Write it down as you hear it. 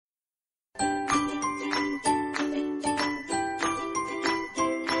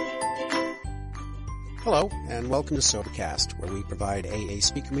Hello, and welcome to SoberCast, where we provide AA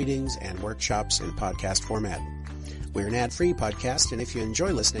speaker meetings and workshops in podcast format. We're an ad-free podcast, and if you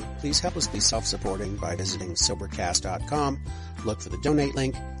enjoy listening, please help us be self-supporting by visiting Sobercast.com, look for the donate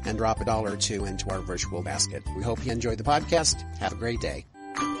link, and drop $1 or $2 into our virtual basket. We hope you enjoy the podcast. Have a great day.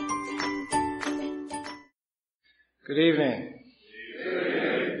 Good evening.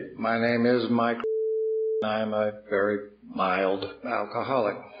 My name is Mike, and I'm a very mild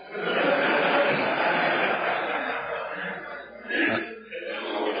alcoholic.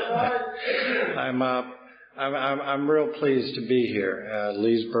 I'm real pleased to be here.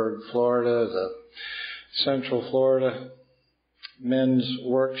 Leesburg, Florida, the Central Florida men's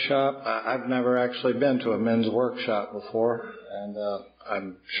workshop. I've never actually been to a men's workshop before, and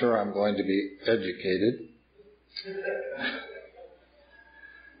I'm sure I'm going to be educated.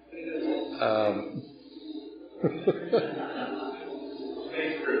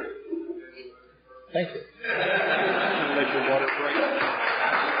 Thank you. Make your water break.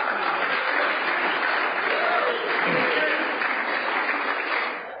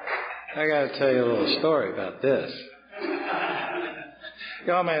 I got to tell you a little story about this.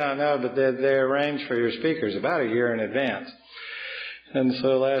 Y'all may not know, but they arrange for your speakers about a year in advance. And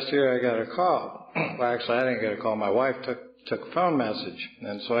so last year I got a call. Well, actually, I didn't get a call. My wife took a phone message.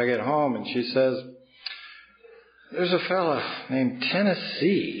 And so I get home, and she says, there's a fella named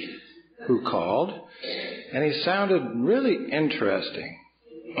Tennessee who called, and he sounded really interesting.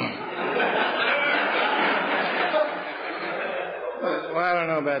 Well, I don't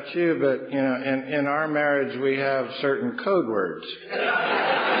know about you, but, you know, in our marriage we have certain code words.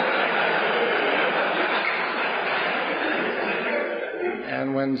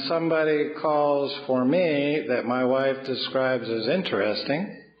 And when somebody calls for me that my wife describes as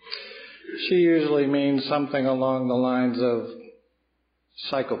interesting, she usually means something along the lines of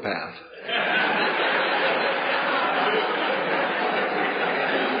psychopath.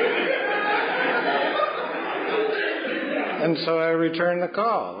 And so I returned the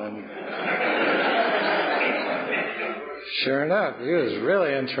call, and sure enough, he was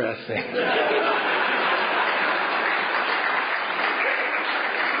really interesting.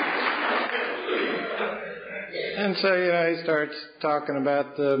 And so, you know, he starts talking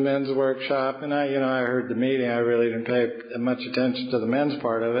about the men's workshop, and I heard the meeting. I really didn't pay much attention to the men's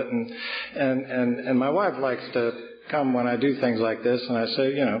part of it, and my wife likes to come when I do things like this, and I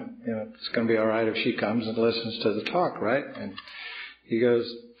say, you know, it's going to be all right if she comes and listens to the talk, right? And he goes,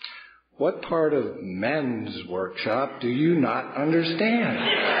 what part of men's workshop do you not understand?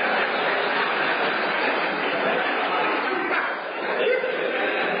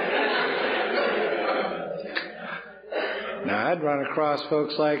 Now, I'd run across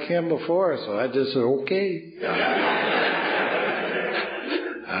folks like him before, so I just said, okay.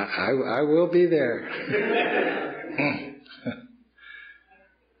 I will be there.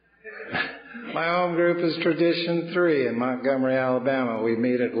 My home group is Tradition 3 in Montgomery, Alabama. We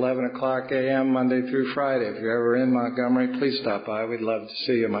meet at 11 o'clock a.m. Monday through Friday. If you're ever in Montgomery, please stop by. We'd love to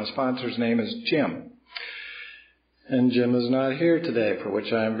see you. My sponsor's name is Jim. And Jim is not here today, for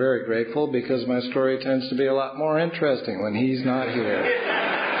which I am very grateful, because my story tends to be a lot more interesting when he's not here.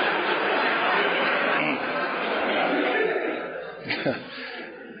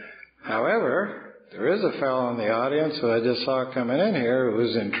 However, there is a fellow in the audience who I just saw coming in here who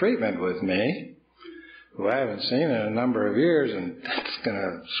was in treatment with me, who I haven't seen in a number of years, and that's going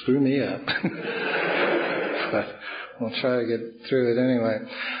to screw me up. But we'll try to get through it anyway.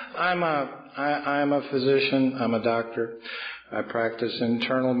 I'm a physician. I'm a doctor. I practice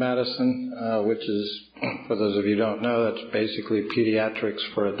internal medicine, which is, for those of you who don't know, that's basically pediatrics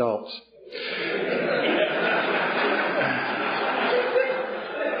for adults.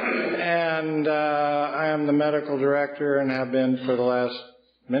 And I am the medical director, and have been for the last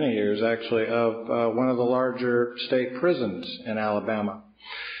many years, actually, of one of the larger state prisons in Alabama.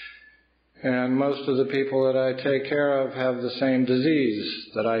 And most of the people that I take care of have the same disease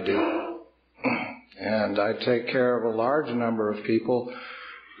that I do. And I take care of a large number of people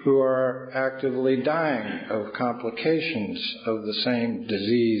who are actively dying of complications of the same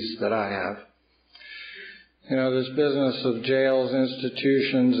disease that I have. You know, this business of jails,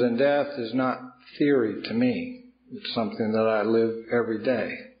 institutions, and death is not theory to me. It's something that I live every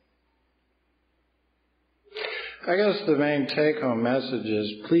day. I guess the main take-home message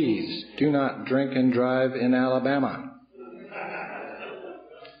is, please do not drink and drive in Alabama.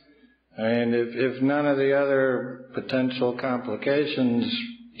 I mean, if none of the other potential complications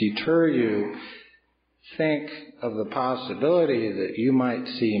deter you, think of the possibility that you might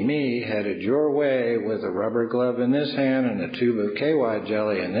see me headed your way with a rubber glove in this hand and a tube of KY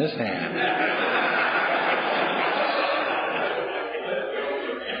jelly in this hand.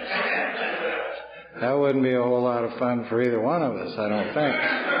 That wouldn't be a whole lot of fun for either one of us, I don't think.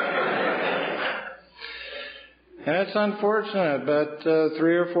 And it's unfortunate, but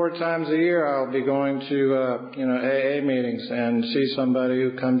 3 or 4 times a year I'll be going to AA meetings and see somebody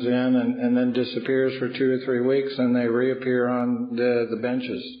who comes in and then disappears for 2 or 3 weeks, and they reappear on the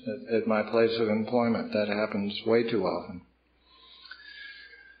benches at my place of employment. That happens way too often.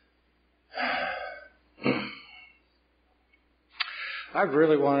 I've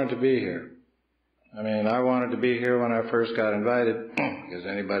really wanted to be here. I mean, I wanted to be here when I first got invited, because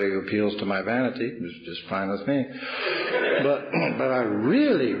anybody who appeals to my vanity is just fine with me. But I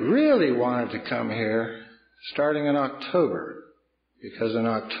really, really wanted to come here starting in October, because in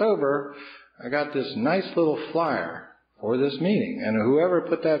October I got this nice little flyer for this meeting, and whoever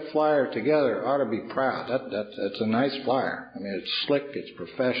put that flyer together ought to be proud. That's a nice flyer. I mean, it's slick, it's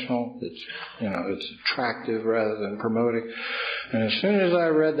professional, it's attractive rather than promoting. And as soon as I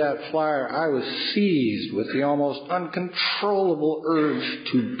read that flyer, I was seized with the almost uncontrollable urge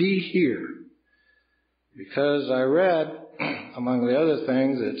to be here. Because I read, among the other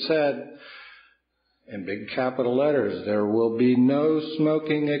things, it said, in big capital letters, there will be no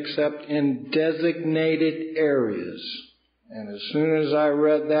smoking except in designated areas. And as soon as I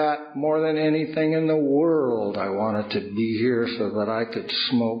read that, more than anything in the world, I wanted to be here so that I could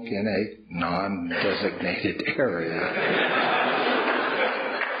smoke in a non-designated area.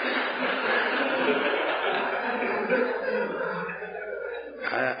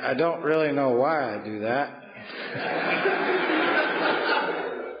 I don't really know why I do that.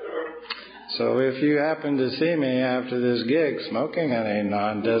 So if you happen to see me after this gig smoking in a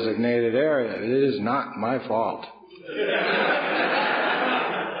non-designated area, it is not my fault.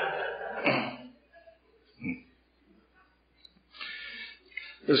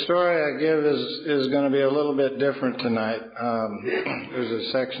 The story I give is going to be a little bit different tonight. There's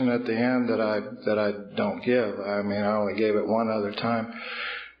a section at the end that I don't give. I mean, I only gave it one other time.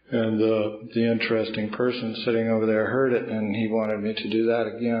 And the interesting person sitting over there heard it, and he wanted me to do that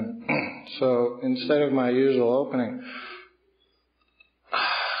again. So instead of my usual opening,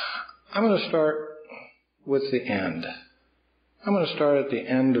 I'm going to start with the end. I'm going to start at the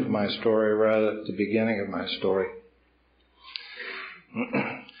end of my story rather than at the beginning of my story.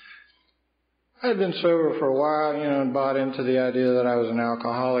 I had been sober for a while, and bought into the idea that I was an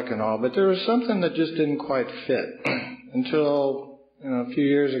alcoholic and all, but there was something that just didn't quite fit until a few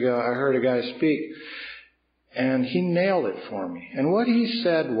years ago, I heard a guy speak, and he nailed it for me. And what he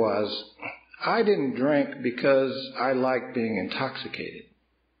said was, I didn't drink because I liked being intoxicated.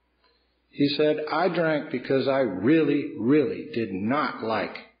 He said, I drank because I really, really did not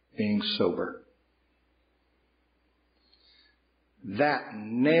like being sober. That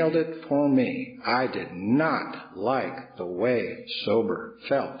nailed it for me. I did not like the way sober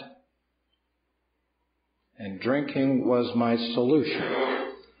felt. And drinking was my solution.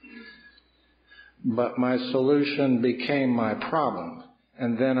 But my solution became my problem,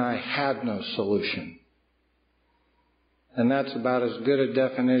 and then I had no solution. And that's about as good a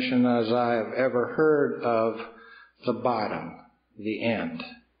definition as I have ever heard of the bottom, the end.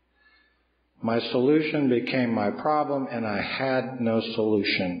 My solution became my problem, and I had no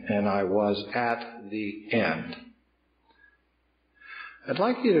solution, and I was at the end. I'd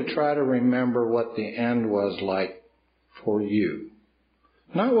like you to try to remember what the end was like for you.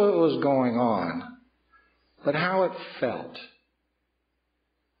 Not what was going on, but how it felt.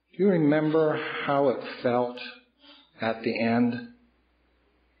 Do you remember how it felt at the end?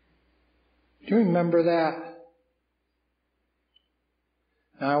 Do you remember that?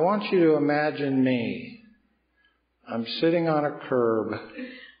 Now I want you to imagine me. I'm sitting on a curb.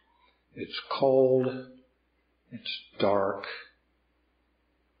 It's cold. It's dark.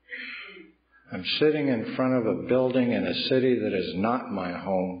 I'm sitting in front of a building in a city that is not my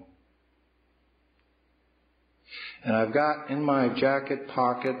home. And I've got in my jacket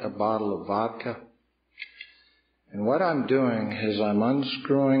pocket a bottle of vodka. And what I'm doing is I'm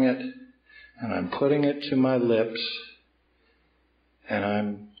unscrewing it and I'm putting it to my lips, and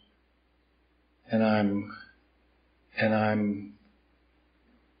I'm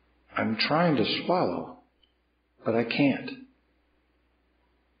trying to swallow, but I can't.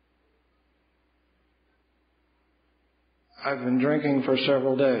 I've been drinking for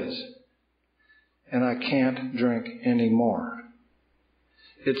several days, and I can't drink anymore.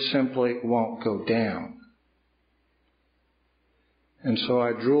 It simply won't go down. And so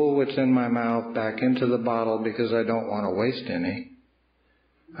I drool what's in my mouth back into the bottle because I don't want to waste any.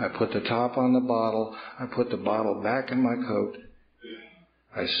 I put the top on the bottle. I put the bottle back in my coat.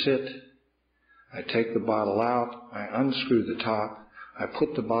 I sit. I take the bottle out. I unscrew the top. I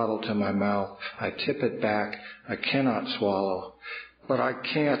put the bottle to my mouth. I tip it back. I cannot swallow. But I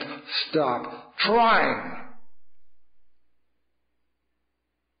can't stop trying.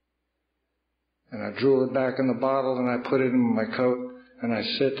 And I drew it back in the bottle and I put it in my coat. And I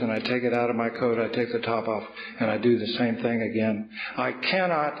sit and I take it out of my coat. I take the top off and I do the same thing again. I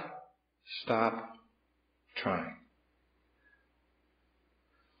cannot stop trying.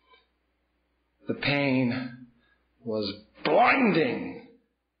 The pain was blinding.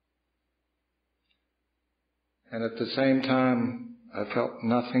 And at the same time, I felt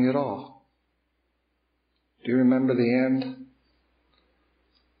nothing at all. Do you remember the end?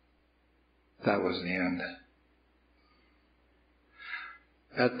 That was the end.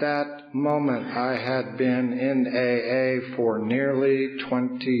 At that moment, I had been in AA for nearly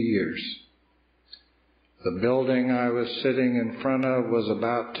 20 years. The building I was sitting in front of was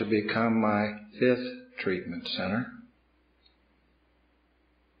about to become my 5th treatment center.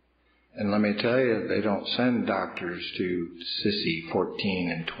 And let me tell you, they don't send doctors to sissy 14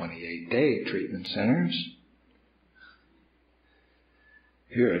 and 28-day treatment centers.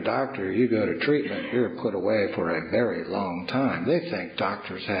 If you're a doctor, you go to treatment, you're put away for a very long time. They think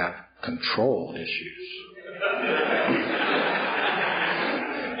doctors have control issues.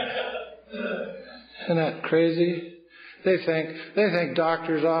 Isn't that crazy? They think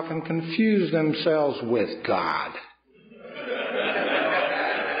doctors often confuse themselves with God.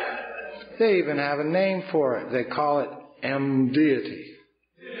 They even have a name for it. They call it M-deity.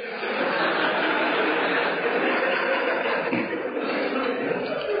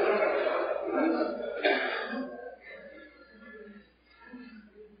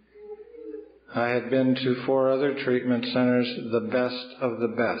 I had been to 4 other treatment centers, the best of the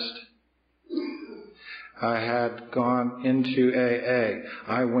best. I had gone into AA.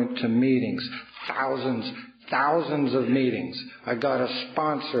 I went to meetings, thousands of meetings. I got a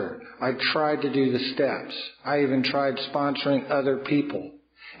sponsor. I tried to do the steps. I even tried sponsoring other people.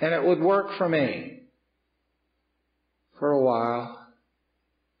 And it would work for me. For a while.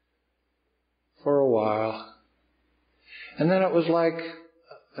 And then it was like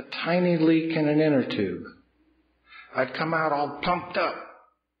a tiny leak in an inner tube. I'd come out all pumped up,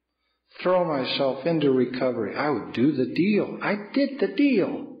 throw myself into recovery. I would do the deal. I did the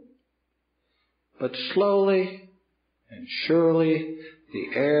deal. But slowly and surely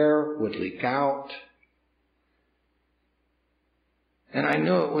the air would leak out. And I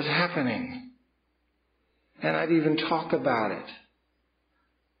knew it was happening. And I'd even talk about it.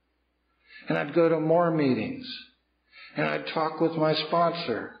 And I'd go to more meetings. And I'd talk with my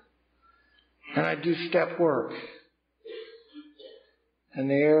sponsor. And I'd do step work. And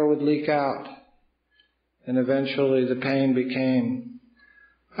the air would leak out. And eventually the pain became,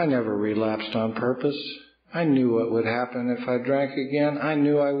 I never relapsed on purpose. I knew what would happen if I drank again. I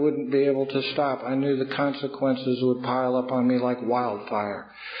knew I wouldn't be able to stop. I knew the consequences would pile up on me like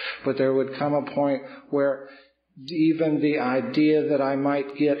wildfire. But there would come a point where even the idea that I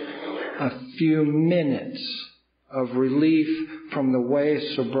might get a few minutes of relief from the way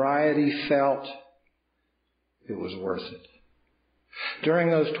sobriety felt, it was worth it. During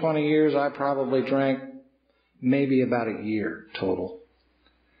those 20 years, I probably drank maybe about a year total.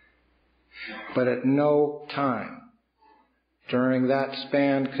 But at no time during that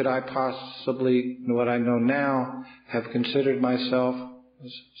span could I possibly, what I know now, have considered myself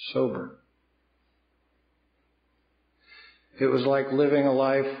as sober. It was like living a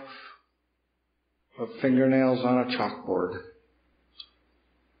life of fingernails on a chalkboard.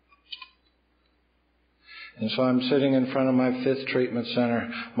 And so I'm sitting in front of my 5th treatment center.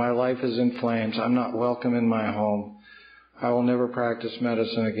 My life is in flames. I'm not welcome in my home. I will never practice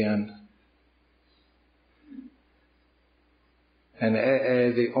medicine again. And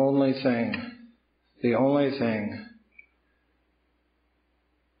AA, the only thing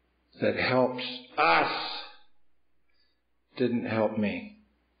that helps us didn't help me.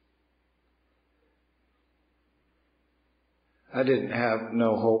 I didn't have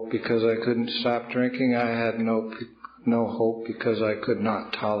no hope because I couldn't stop drinking. I had no hope because I could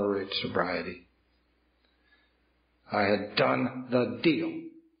not tolerate sobriety. I had done the deal.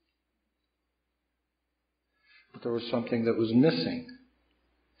 But there was something that was missing.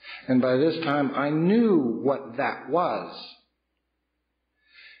 And by this time, I knew what that was.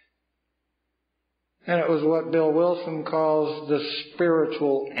 And it was what Bill Wilson calls the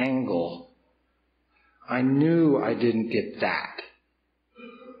spiritual angle. I knew I didn't get that.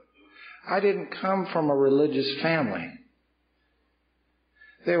 I didn't come from a religious family.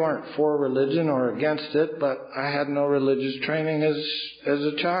 They weren't for religion or against it, but I had no religious training as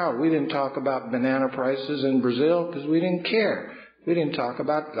a child. We didn't talk about banana prices in Brazil because we didn't care. We didn't talk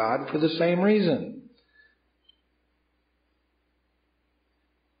about God for the same reason.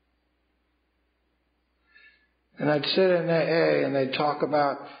 And I'd sit in AA and they'd talk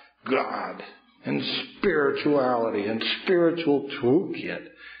about God and spirituality and spiritual toolkit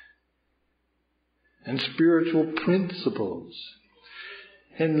and spiritual principles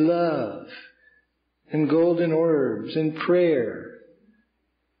and love and golden orbs and prayer.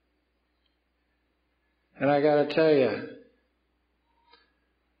 And I got to tell you,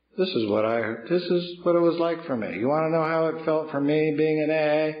 this is what it was like for me. You want to know how it felt for me being in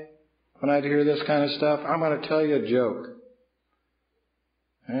AA when I'd hear this kind of stuff? I'm going to tell you a joke.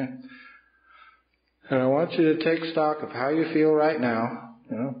 Okay? And I want you to take stock of how you feel right now.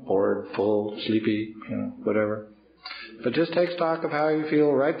 Bored, full, sleepy, whatever. But just take stock of how you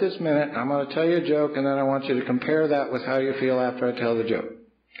feel right this minute. I'm going to tell you a joke, and then I want you to compare that with how you feel after I tell the joke.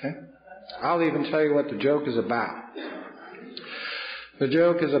 Okay? I'll even tell you what the joke is about. The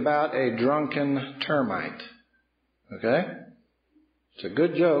joke is about a drunken termite. Okay? It's a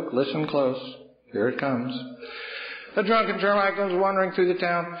good joke. Listen close. Here it comes. A drunken termite goes wandering through the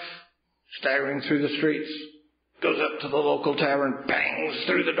town, staggering through the streets, goes up to the local tavern, bangs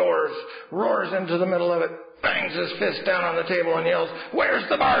through the doors, roars into the middle of it, bangs his fist down on the table and yells, "Where's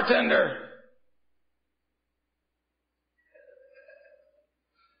the bartender?"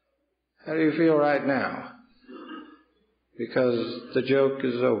 How do you feel right now? Because the joke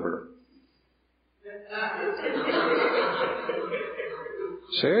is over.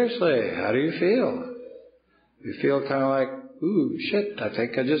 Seriously, how do you feel? You feel kind of like, ooh, shit, I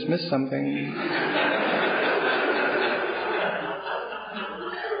think I just missed something.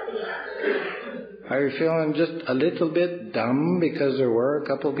 Are you feeling just a little bit dumb because there were a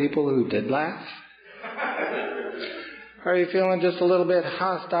couple people who did laugh? Are you feeling just a little bit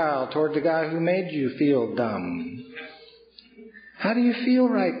hostile toward the guy who made you feel dumb? How do you feel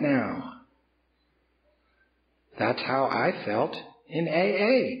right now? That's how I felt in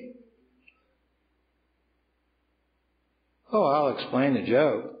AA. Oh, I'll explain the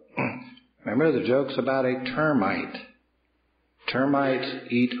joke. Remember, the joke's about a termite. Termites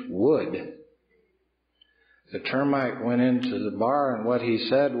eat wood. The termite went into the bar, and what he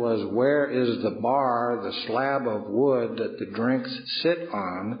said was, "Where is the bar, the slab of wood that the drinks sit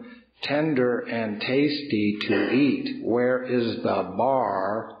on, tender and tasty to eat? Where is the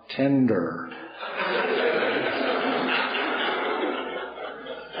bar tender?"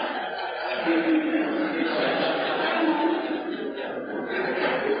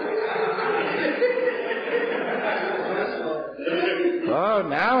 Oh,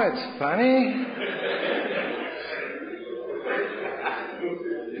 now it's funny.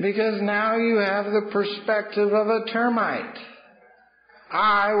 Because now you have the perspective of a termite.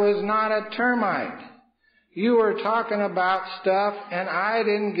 I was not a termite. You were talking about stuff and I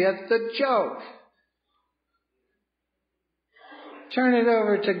didn't get the joke. Turn it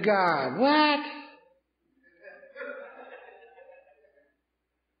over to God. What?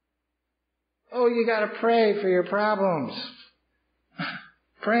 Oh, you got to pray for your problems.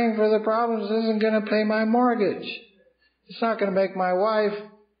 Praying for the problems isn't going to pay my mortgage. It's not going to make my wife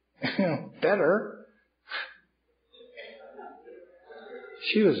better.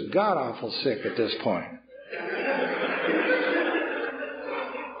 She was god-awful sick at this point.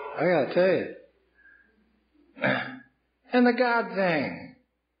 I got to tell you. And the God thing.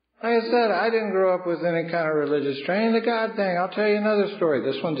 Like I said, I didn't grow up with any kind of religious training. The God thing. I'll tell you another story.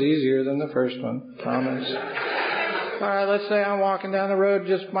 This one's easier than the first one. Promise. All right, let's say I'm walking down the road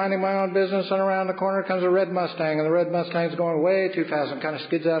just minding my own business, and around the corner comes a red Mustang, and the red Mustang's going way too fast and kind of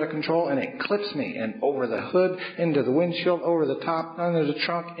skids out of control, and it clips me, and over the hood, into the windshield, over the top, and there's a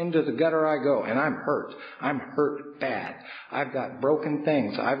trunk, into the gutter I go, and I'm hurt. I'm hurt bad. I've got broken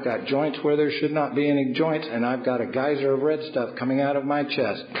things. I've got joints where there should not be any joints, and I've got a geyser of red stuff coming out of my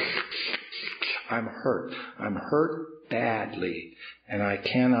chest. I'm hurt. I'm hurt badly, and I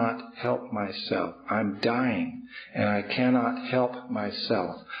cannot help myself. I'm dying, and I cannot help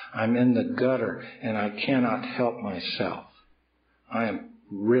myself. I'm in the gutter, and I cannot help myself. I am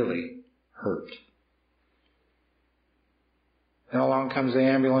really hurt. And along comes the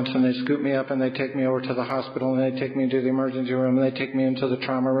ambulance, and they scoop me up, and they take me over to the hospital, and they take me to the emergency room, and they take me into the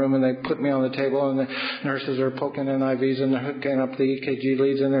trauma room, and they put me on the table, and the nurses are poking in IVs, and they're hooking up the EKG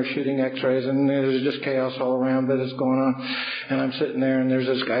leads, and they're shooting x-rays, and there's just chaos all around that is going on. And I'm sitting there, and there's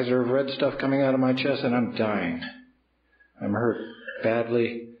this geyser of red stuff coming out of my chest, and I'm dying. I'm hurt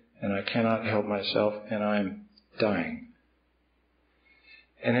badly, and I cannot help myself, and I'm dying.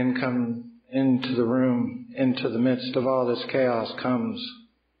 And in come into the room, into the midst of all this chaos, comes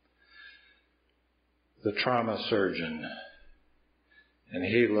the trauma surgeon. And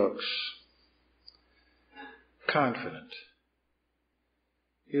he looks confident.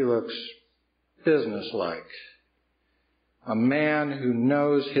 He looks businesslike. A man who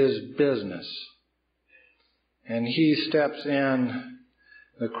knows his business. And he steps in,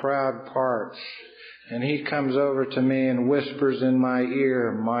 the crowd parts, and he comes over to me and whispers in my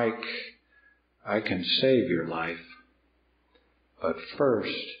ear, "Mike, I can save your life. But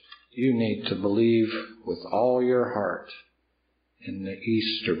first, you need to believe with all your heart in the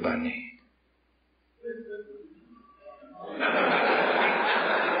Easter Bunny."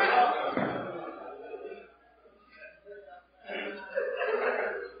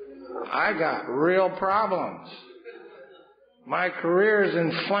 I got real problems. My career's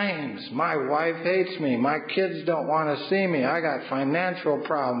in flames. My wife hates me. My kids don't want to see me. I got financial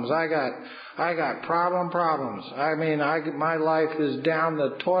problems. I got problems. I mean, my life is down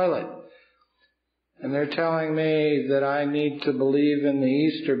the toilet. And they're telling me that I need to believe in the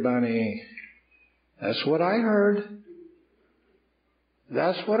Easter Bunny. That's what I heard.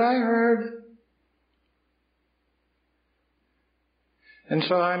 That's what I heard. And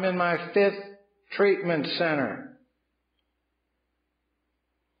so I'm in my 5th treatment center.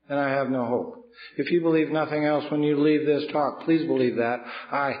 And I have no hope. If you believe nothing else when you leave this talk, please believe that.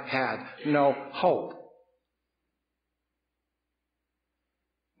 I had no hope.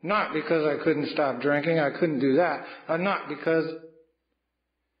 Not because I couldn't stop drinking. I couldn't do that. Not because...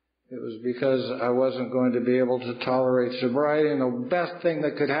 It was because I wasn't going to be able to tolerate sobriety, and the best thing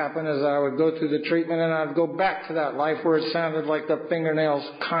that could happen is I would go through the treatment and I'd go back to that life where it sounded like the fingernails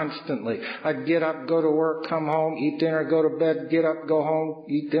constantly. I'd get up, go to work, come home, eat dinner, go to bed, get up, go home,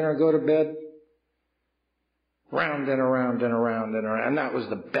 eat dinner, go to bed. Round and around and around and around. And that was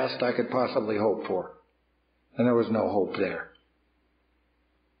the best I could possibly hope for. And there was no hope there.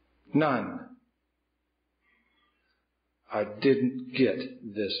 None. I didn't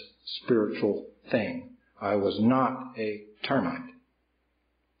get this spiritual thing. I was not a termite.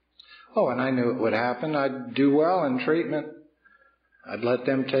 Oh, and I knew it would happen. I'd do well in treatment. I'd let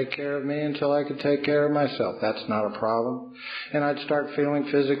them take care of me until I could take care of myself. That's not a problem. And I'd start feeling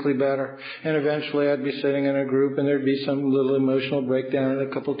physically better. And eventually I'd be sitting in a group and there'd be some little emotional breakdown and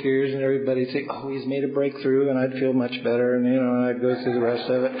a couple tears and everybody'd say, "Oh, he's made a breakthrough," and I'd feel much better. And, and I'd go through the rest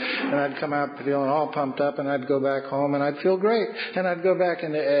of it. And I'd come out feeling all pumped up and I'd go back home and I'd feel great. And I'd go back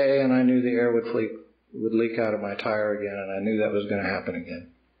into AA and I knew the air would leak out of my tire again, and I knew that was going to happen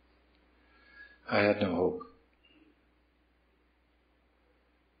again. I had no hope.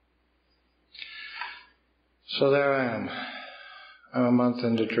 So there I am. I'm a month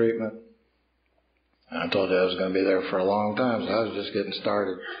into treatment. I told you I was going to be there for a long time, so I was just getting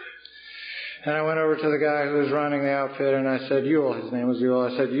started. And I went over to the guy who was running the outfit, and I said, "Yule," his name was Yule,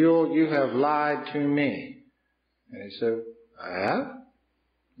 I said, "Yule, you have lied to me." And he said, "I have?"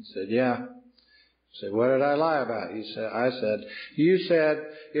 He said, "Yeah." I said, "What did I lie about?" I said, "You said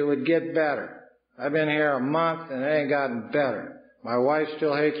it would get better. I've been here a month, and it ain't gotten better. My wife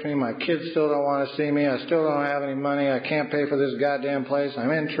still hates me. My kids still don't want to see me. I still don't have any money. I can't pay for this goddamn place. I'm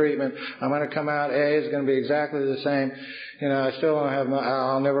in treatment. I'm going to come out. AA is going to be exactly the same. I still don't have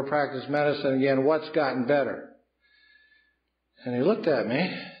I'll never practice medicine again. What's gotten better?" And he looked at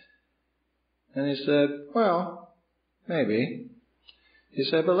me and he said, "Well, maybe." He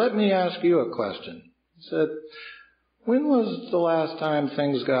said, "But let me ask you a question." He said, "When was the last time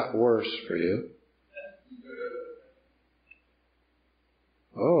things got worse for you?"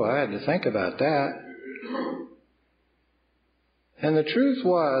 Oh, I had to think about that. And the truth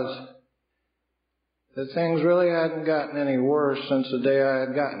was that things really hadn't gotten any worse since the day I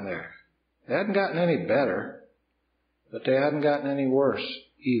had gotten there. They hadn't gotten any better, but they hadn't gotten any worse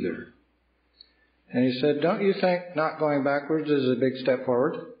either. And he said, "Don't you think not going backwards is a big step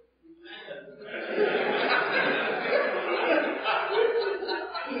forward?"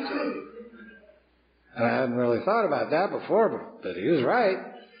 And I hadn't really thought about that before, but he was right.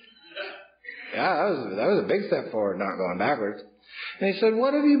 Yeah, that was a big step forward, not going backwards. And he said,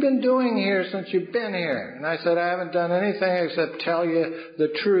 "What have you been doing here since you've been here?" And I said, "I haven't done anything except tell you the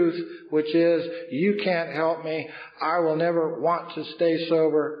truth, which is you can't help me. I will never want to stay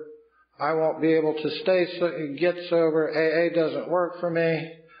sober. I won't be able to get sober. AA doesn't work for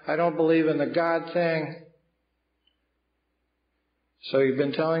me. I don't believe in the God thing." "So you've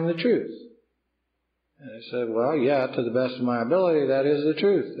been telling the truth?" And I said, "Well, yeah, to the best of my ability, that is the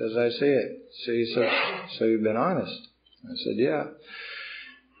truth, as I see it." So he said, "So you've been honest?" I said, "Yeah."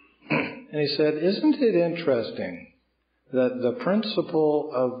 And he said, "Isn't it interesting that the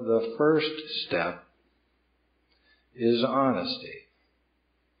principle of the first step is honesty?"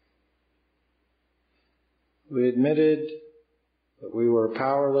 We admitted that we were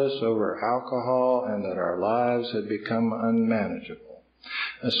powerless over alcohol and that our lives had become unmanageable.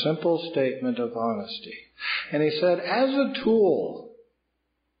 A simple statement of honesty. And he said, as a tool,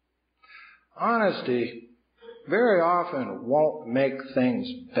 honesty very often won't make things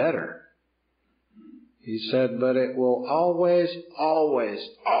better. He said, but it will always, always,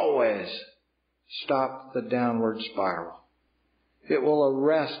 always stop the downward spiral. It will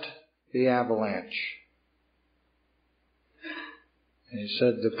arrest the avalanche. And he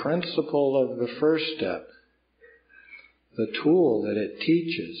said the principle of the first step, the tool that it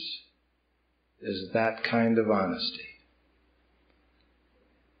teaches, is that kind of honesty.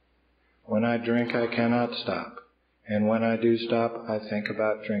 When I drink, I cannot stop. And when I do stop, I think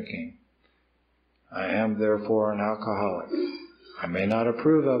about drinking. I am therefore an alcoholic. I may not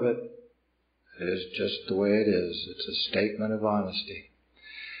approve of it. It is just the way it is. It's a statement of honesty.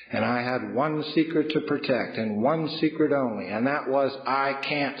 And I had one secret to protect, and one secret only, and that was, I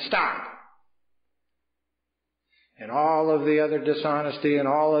can't stop. And all of the other dishonesty and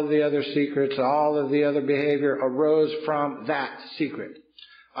all of the other secrets, all of the other behavior arose from that secret.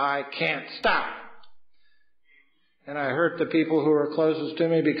 I can't stop. And I hurt the people who were closest to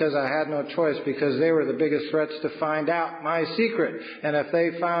me because I had no choice, because they were the biggest threats to find out my secret. And if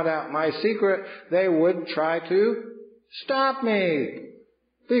they found out my secret, they would try to stop me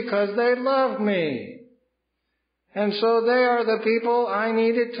because they loved me. And so they are the people I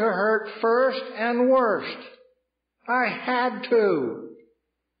needed to hurt first and worst. I had to.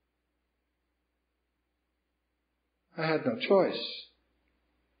 I had no choice.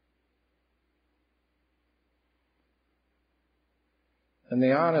 And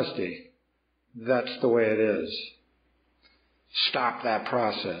the honesty, that's the way it is. Stop that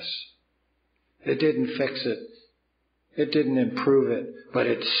process. It didn't fix it. It didn't improve it, but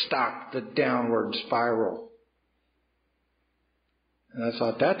it stopped the downward spiral. And I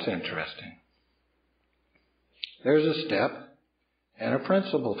thought, that's interesting. There's a step and a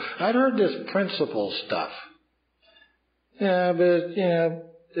principle. I'd heard this principle stuff. Yeah, but,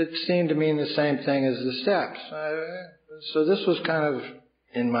 it seemed to mean the same thing as the steps. So this was kind of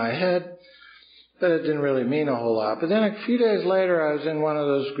in my head, but it didn't really mean a whole lot. But then a few days later, I was in one of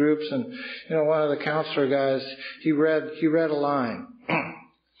those groups, and one of the counselor guys, he read a line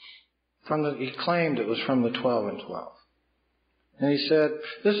he claimed it was from the 12 and 12. And he said,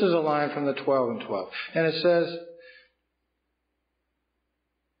 this is a line from the 12 and 12. And it says,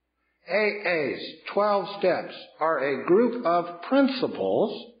 AA's 12 steps are a group of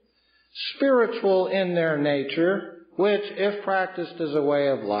principles, spiritual in their nature, which, if practiced as a way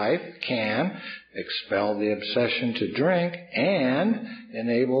of life, can expel the obsession to drink and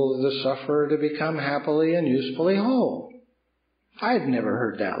enable the sufferer to become happily and usefully whole. I had never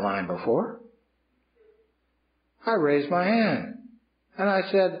heard that line before. I raised my hand and I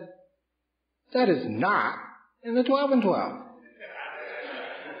said, that is not in the 12 and 12.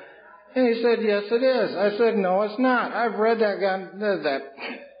 And he said, yes, it is. I said, no, it's not. I've read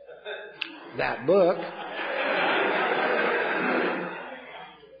that book.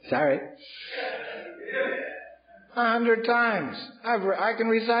 Sorry. 100 times. I can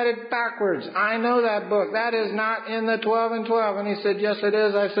recite it backwards. I know that book. That is not in the 12 and 12. And he said, yes, it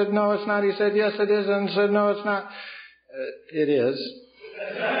is. I said, no, it's not. He said, yes, it is. And said, no, it's not. It is.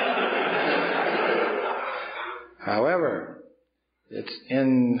 However, it's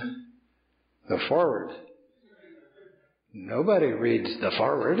in the foreword. Nobody reads the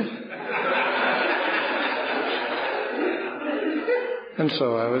foreword. And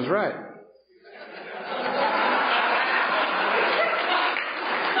so I was right.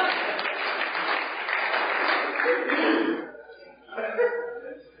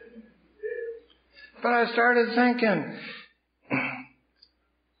 But I started thinking,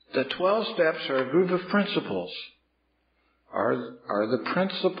 the 12 steps are a group of principles. Are the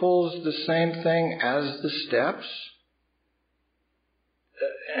principles the same thing as the steps?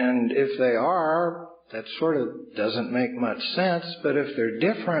 And if they are, that sort of doesn't make much sense. But if they're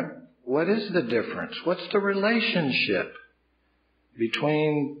different, what is the difference? What's the relationship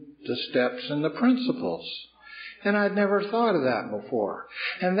between the steps and the principles? And I'd never thought of that before.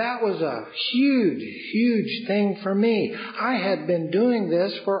 And that was a huge, huge thing for me. I had been doing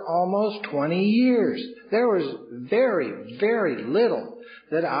this for almost 20 years. There was very, very little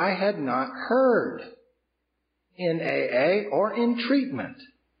that I had not heard in AA or in treatment.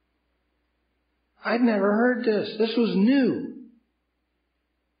 I'd never heard this. This was new.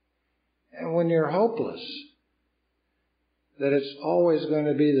 And when you're hopeless, that it's always going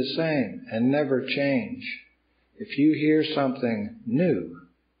to be the same and never change. If you hear something new,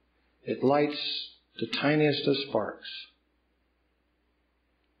 it lights the tiniest of sparks.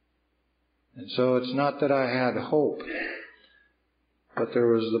 And so it's not that I had hope, but there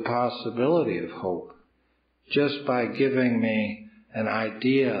was the possibility of hope just by giving me an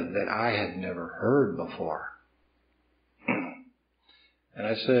idea that I had never heard before. And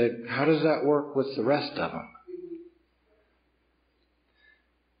I said, how does that work with the rest of them?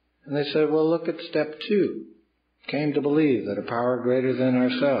 And they said, well, look at step 2. Came to believe that a power greater than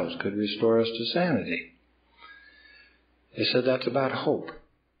ourselves could restore us to sanity. They said, that's about hope.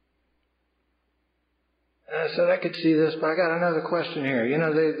 And I said, I could see this, but I got another question here. You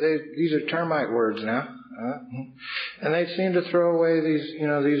know, these are termite words now. And they seem to throw away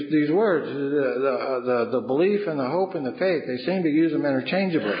these words, the belief and the hope and the faith. They seem to use them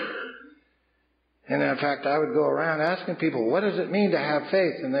interchangeably. And in fact, I would go around asking people, what does it mean to have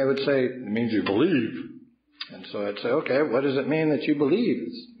faith? And they would say, it means you believe. And so I'd say, okay, what does it mean that you believe?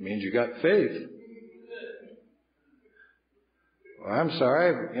 It means you got faith. Well, I'm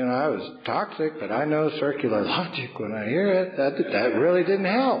sorry, I was toxic, but I know circular logic when I hear it. That really didn't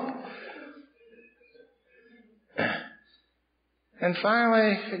help. And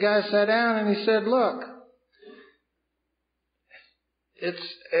finally, the guy sat down and he said, look,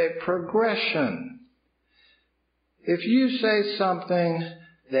 it's a progression. If you say something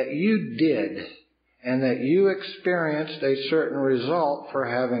that you did and that you experienced a certain result for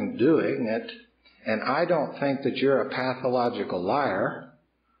having doing it, and I don't think that you're a pathological liar,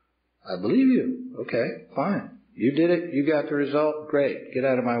 I believe you. Okay, fine. You did it. You got the result. Great. Get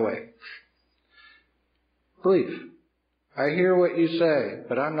out of my way. Belief. I hear what you say,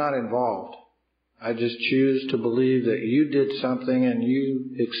 but I'm not involved. I just choose to believe that you did something and you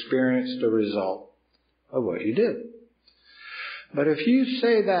experienced a result of what you did. But if you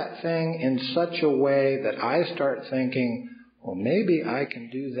say that thing in such a way that I start thinking, well, maybe I can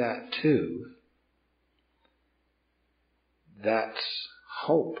do that too, that's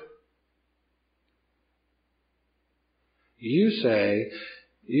hope. You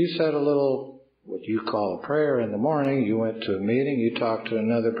said a little, what you call a prayer in the morning, you went to a meeting, you talked to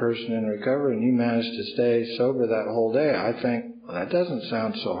another person in recovery, and you managed to stay sober that whole day. I think, well, that doesn't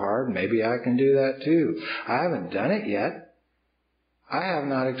sound so hard. Maybe I can do that too. I haven't done it yet. I have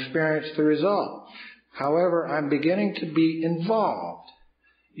not experienced the result. However, I'm beginning to be involved.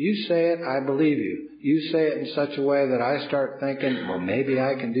 You say it, I believe you. You say it in such a way that I start thinking, well, maybe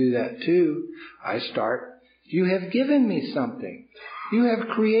I can do that too. You have given me something. You have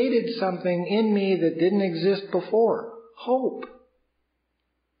created something in me that didn't exist before. Hope.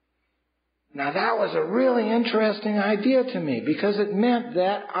 Now that was a really interesting idea to me because it meant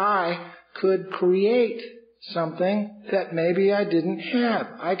that I could create something that maybe I didn't have.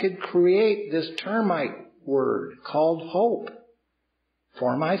 I could create this termite word called hope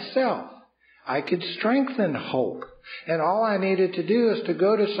for myself. I could strengthen hope. And all I needed to do is to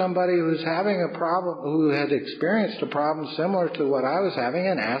go to somebody who's having a problem, who had experienced a problem similar to what I was having,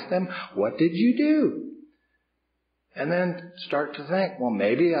 and ask them, what did you do? And then start to think, well,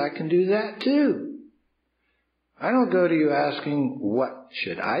 maybe I can do that too. I don't go to you asking, what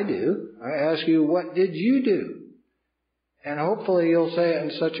should I do? I ask you, what did you do? And hopefully you'll say it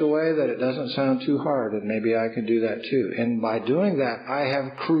in such a way that it doesn't sound too hard, and maybe I can do that too. And by doing that, I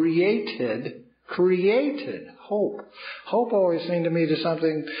have created hope. Hope always seemed to me to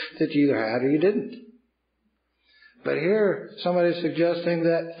something that you either had or you didn't. But here, somebody's suggesting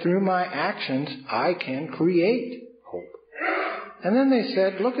that through my actions, I can create hope. And then they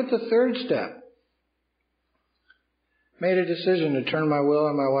said, look at the third step. Made a decision to turn my will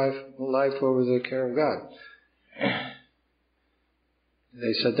and my life over to the care of God.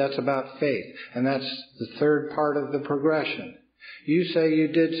 They said that's about faith. And that's the third part of the progression. You say you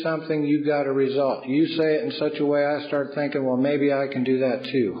did something, you got a result. You say it in such a way, I start thinking, well, maybe I can do that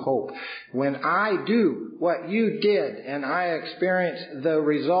too. Hope. When I do what you did and I experience the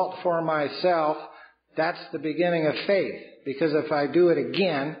result for myself, that's the beginning of faith. Because if I do it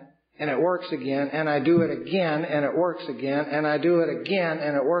again, and it works again, and I do it again, and it works again, and I do it again,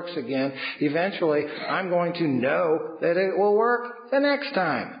 and it works again, eventually I'm going to know that it will work the next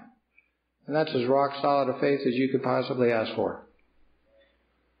time. And that's as rock solid a faith as you could possibly ask for.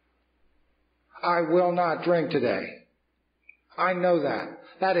 I will not drink today. I know that.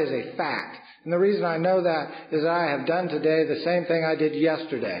 That is a fact. And the reason I know that is I have done today the same thing I did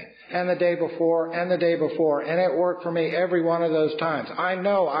yesterday, and the day before, and the day before, and it worked for me every one of those times. I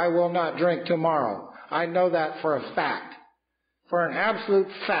know I will not drink tomorrow. I know that for a fact. For an absolute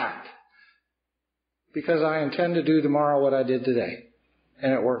fact. Because I intend to do tomorrow what I did today.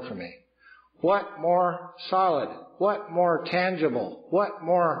 And it worked for me. What more solid? What more tangible? What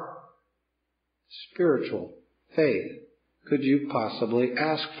more spiritual faith could you possibly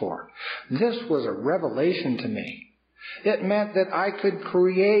ask for? This was a revelation to me. It meant that I could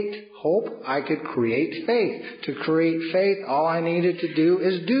create hope, I could create faith. To create faith, all I needed to do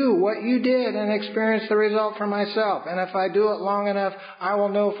is do what you did and experience the result for myself. And if I do it long enough, I will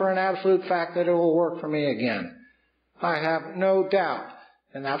know for an absolute fact that it will work for me again. I have no doubt.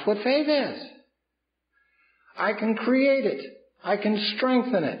 And that's what faith is. I can create it. I can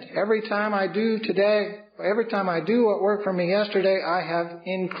strengthen it. Every time I do what worked for me yesterday, I have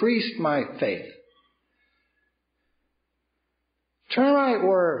increased my faith. Termite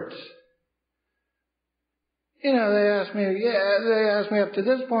words. They ask me up to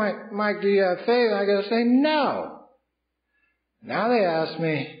this point, Mike, do you have faith? I gotta say no. Now they ask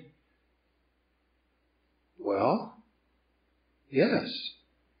me, well, yes.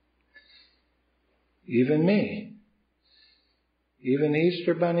 Even me. Even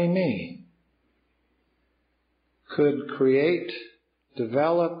Easter Bunny me could create,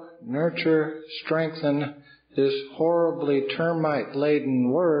 develop, nurture, strengthen this horribly termite-laden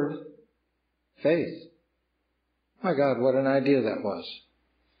word, faith. My God, what an idea that was.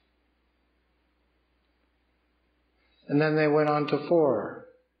 And then they went on to 4.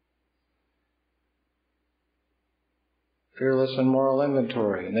 Fearless and moral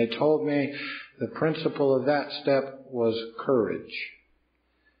inventory. And they told me the principle of that step was courage.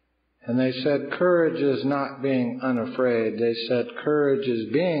 And they said courage is not being unafraid. They said courage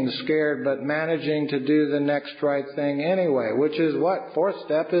is being scared but managing to do the next right thing anyway, which is what 4th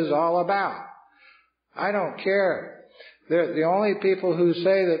step is all about. I don't care. The only people who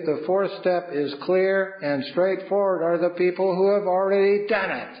say that the 4th step is clear and straightforward are the people who have already done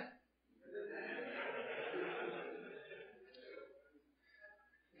it.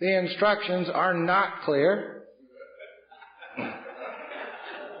 The instructions are not clear.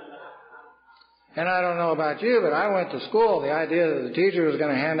 And I don't know about you, but I went to school. The idea that the teacher was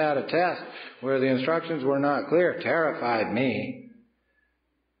going to hand out a test where the instructions were not clear terrified me.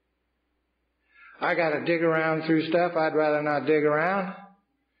 I got to dig around through stuff I'd rather not dig around.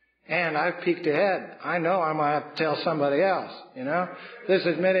 And I've peeked ahead. I know I'm going to have to tell somebody else, This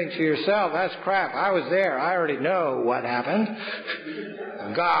admitting to yourself, that's crap. I was there. I already know what happened.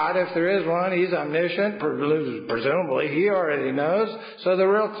 God, if there is one, He's omniscient. Presumably, He already knows. So the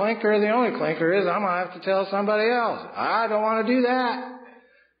real clinker, the only clinker is I'm going to have to tell somebody else. I don't want to do that.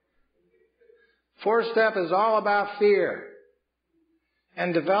 4th step is all about fear.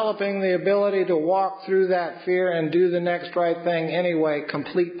 And developing the ability to walk through that fear and do the next right thing anyway,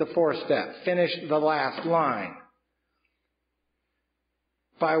 complete the 4th step, finish the last line,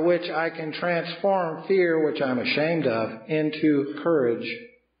 by which I can transform fear, which I'm ashamed of, into courage,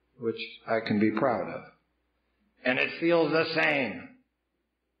 which I can be proud of. And it feels the same.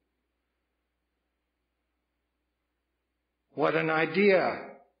 What an idea.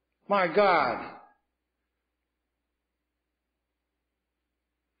 My God.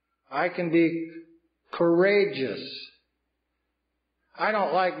 I can be courageous. I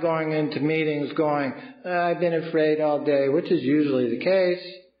don't like going into meetings going, I've been afraid all day, which is usually the case.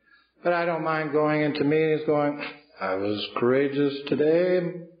 But I don't mind going into meetings going, I was courageous today,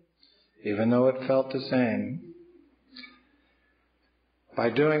 even though it felt the same. By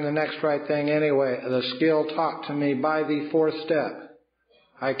doing the next right thing anyway, the skill taught to me by the 4th step,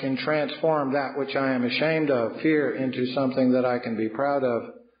 I can transform that which I am ashamed of, fear, into something that I can be proud of.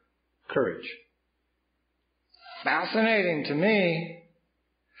 Courage. Fascinating to me.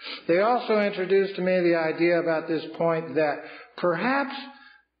 They also introduced to me the idea about this point that perhaps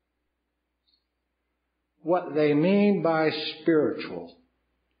what they mean by spiritual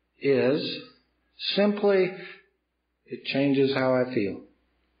is simply it changes how I feel.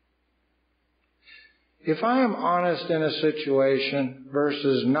 If I am honest in a situation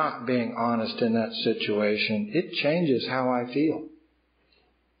versus not being honest in that situation, it changes how I feel.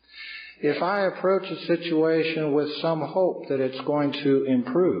 If I approach a situation with some hope that it's going to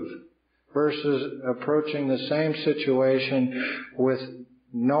improve versus approaching the same situation with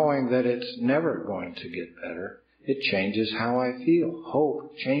knowing that it's never going to get better, it changes how I feel.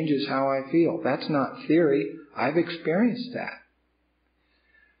 Hope changes how I feel. That's not theory. I've experienced that.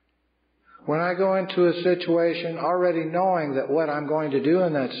 When I go into a situation already knowing that what I'm going to do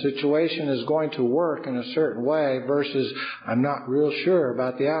in that situation is going to work in a certain way versus I'm not real sure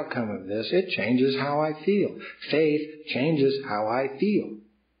about the outcome of this, it changes how I feel. Faith changes how I feel.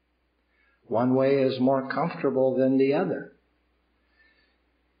 One way is more comfortable than the other.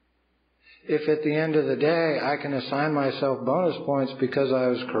 If at the end of the day I can assign myself bonus points because I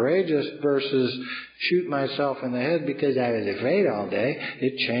was courageous versus shoot myself in the head because I was afraid all day,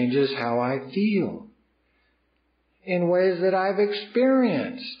 it changes how I feel. in ways that I've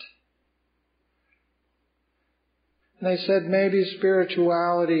experienced. And they said maybe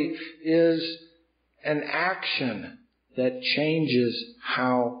spirituality is an action that changes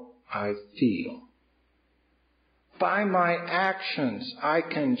how I feel. By my actions, I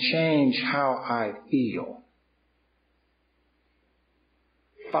can change how I feel.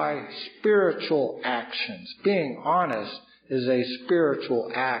 By spiritual actions. Being honest is a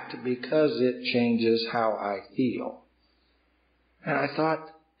spiritual act because it changes how I feel. And I thought,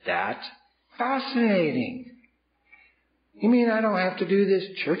 that's fascinating. You mean I don't have to do this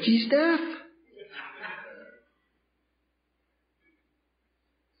churchy stuff?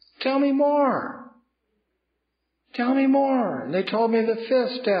 Tell me more. Tell me more. And they told me the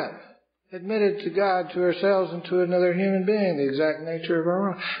fifth step. Admitted to God, to ourselves, and to another human being, the exact nature of our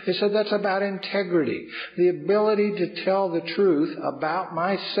own. They said that's about integrity. The ability to tell the truth about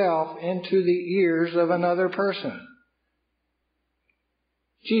myself into the ears of another person.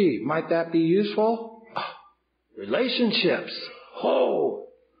 Gee, might that be useful? Oh, relationships. Oh!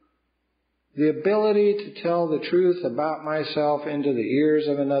 The ability to tell the truth about myself into the ears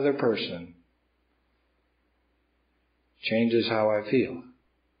of another person changes how I feel.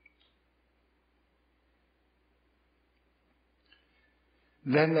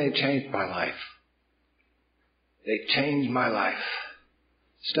 Then they changed my life. They changed my life.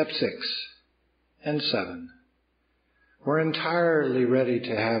 Step 6 and 7. We're entirely ready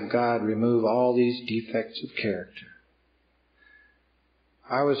to have God remove all these defects of character.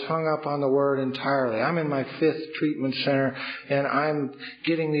 I was hung up on the word entirely. I'm in my 5th treatment center and I'm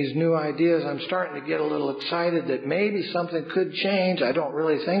getting these new ideas. I'm starting to get a little excited that maybe something could change. I don't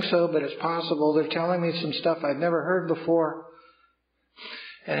really think so, but it's possible. They're telling me some stuff I've never heard before.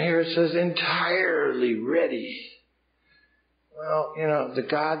 And here it says, entirely ready. Well, the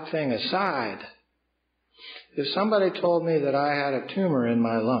God thing aside, if somebody told me that I had a tumor in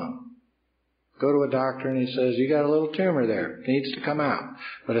my lung, go to a doctor and he says, you got a little tumor there. It needs to come out.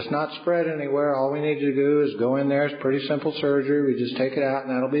 But it's not spread anywhere. All we need to do is go in there. It's pretty simple surgery. We just take it out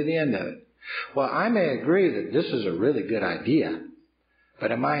and that'll be the end of it. Well, I may agree that this is a really good idea.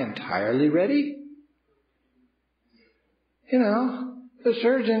 But am I entirely ready? The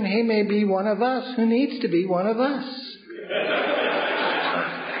surgeon, he may be one of us who needs to be one of us.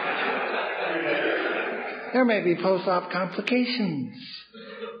 There may be post-op complications.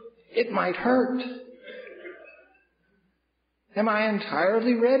 It might hurt. Am I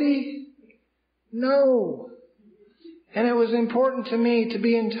entirely ready? No. And it was important to me to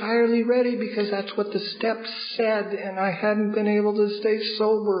be entirely ready because that's what the steps said, and I hadn't been able to stay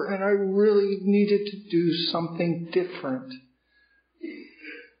sober, and I really needed to do something different.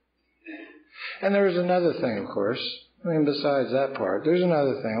 And there was another thing, of course. Besides that part, there's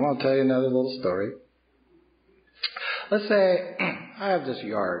another thing. I'm going to tell you another little story. Let's say I have this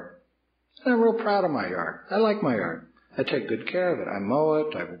yard. And I'm real proud of my yard. I like my yard. I take good care of it. I mow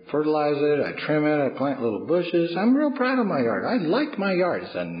it. I fertilize it. I trim it. I plant little bushes. I'm real proud of my yard. I like my yard.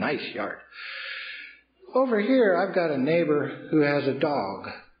 It's a nice yard. Over here, I've got a neighbor who has a dog.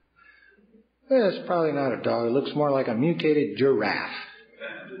 Well, it's probably not a dog. It looks more like a mutated giraffe.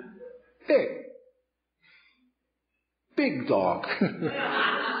 Big dog.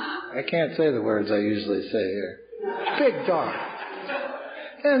 I can't say the words I usually say here. Big dog.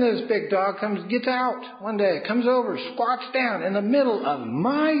 And this big dog gets out one day, comes over, squats down in the middle of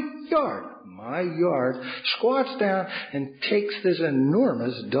my yard, squats down and takes this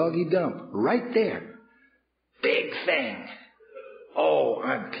enormous doggy dump right there. Big thing. Oh,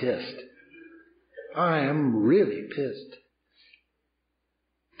 I'm pissed. I am really pissed.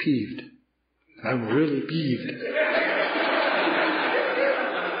 Peeved. I'm really peeved.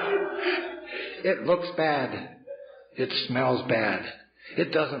 It looks bad. It smells bad.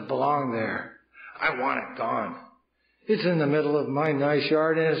 It doesn't belong there. I want it gone. It's in the middle of my nice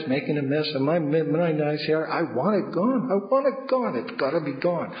yard and it's making a mess of my nice yard. I want it gone. I want it gone. It's got to be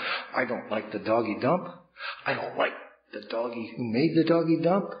gone. I don't like the doggy dump. I don't like the doggy who made the doggy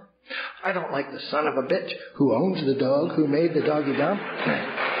dump. I don't like the son of a bitch who owns the dog who made the doggy dump.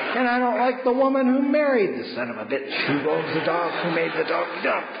 And I don't like the woman who married the son of a bitch who owns the dog who made the doggy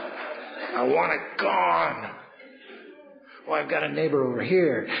dump. I want it gone. Well, I've got a neighbor over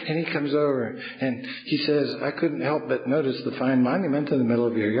here, and he comes over, and he says, I couldn't help but notice the fine monument in the middle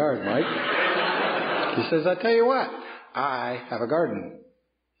of your yard, Mike. He says, I tell you what, I have a garden.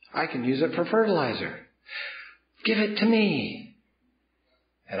 I can use it for fertilizer. Give it to me.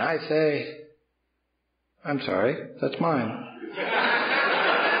 And I say, I'm sorry, that's mine.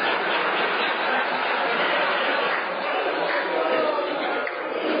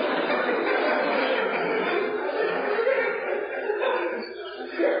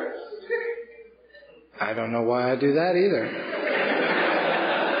 know why I do that either.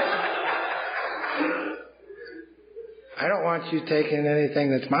 I don't want you taking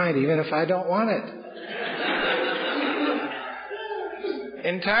anything that's mine, even if I don't want it.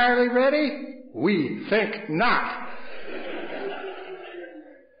 Entirely ready? We think not.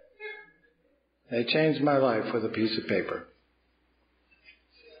 They changed my life with a piece of paper.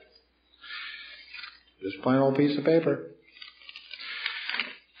 Just plain old piece of paper.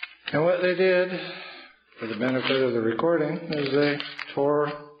 And what they did, for the benefit of the recording, is they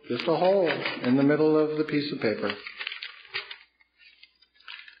tore just a hole in the middle of the piece of paper.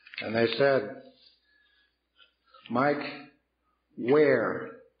 And they said, Mike, where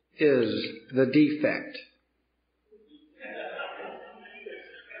is the defect?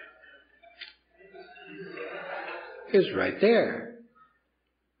 It's right there.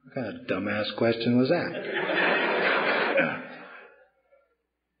 What kind of dumbass question was that?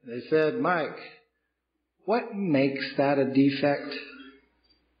 They said, Mike, what makes that a defect?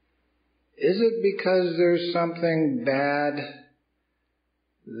 Is it because there's something bad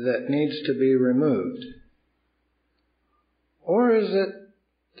that needs to be removed? Or is it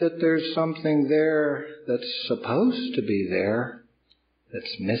that there's something there that's supposed to be there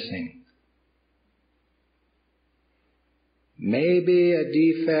that's missing? Maybe a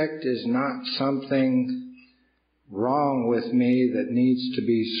defect is not something wrong with me that needs to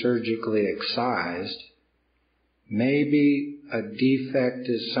be surgically excised. Maybe a defect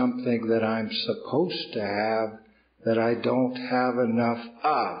is something that I'm supposed to have that I don't have enough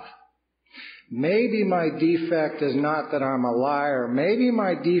of. Maybe my defect is not that I'm a liar. Maybe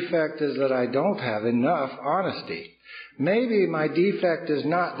my defect is that I don't have enough honesty. Maybe my defect is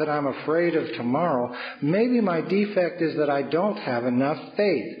not that I'm afraid of tomorrow. Maybe my defect is that I don't have enough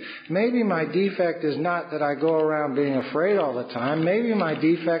faith. Maybe my defect is not that I go around being afraid all the time. Maybe my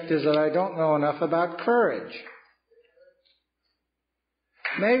defect is that I don't know enough about courage.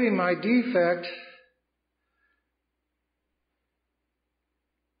 Maybe my defect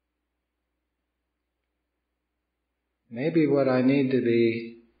maybe what I need to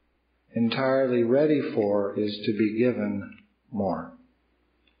be entirely ready for is to be given more.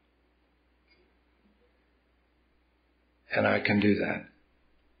 And I can do that.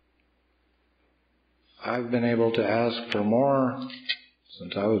 I've been able to ask for more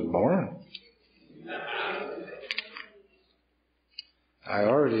since I was born. I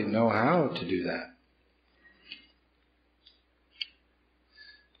already know how to do that.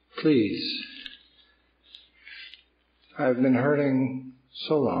 Please, I've been hurting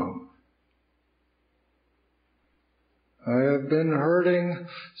so long. I have been hurting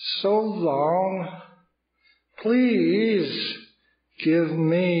so long. Please give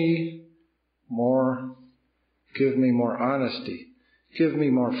me more. Give me more honesty. Give me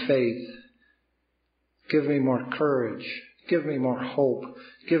more faith. Give me more courage. Give me more hope.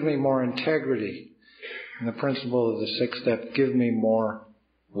 Give me more integrity. And the principle of the sixth step, give me more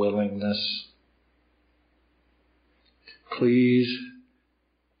willingness. Please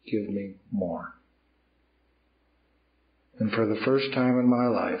give me more. And for the first time in my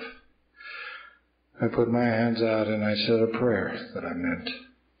life, I put my hands out and I said a prayer that I meant.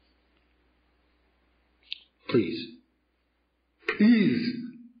 Please, please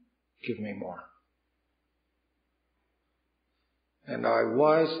give me more. And I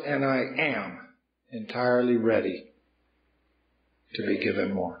was and I am entirely ready to be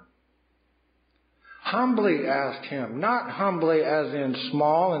given more. Humbly asked him, not humbly as in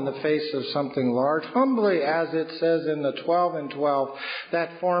small in the face of something large, humbly as it says in the 12 and 12,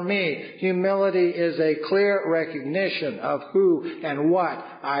 that for me, humility is a clear recognition of who and what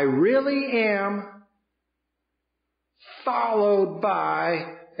I really am, followed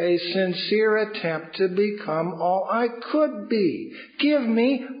by a sincere attempt to become all I could be. Give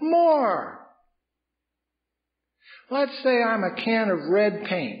me more. Let's say I'm a can of red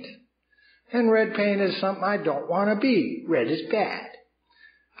paint. And red paint is something I don't want to be. Red is bad.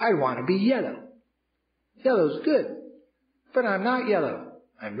 I want to be yellow. Yellow's good. But I'm not yellow.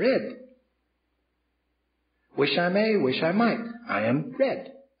 I'm red. Wish I may, wish I might. I am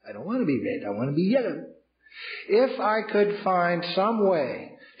red. I don't want to be red. I want to be yellow. If I could find some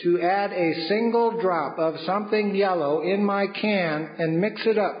way to add a single drop of something yellow in my can and mix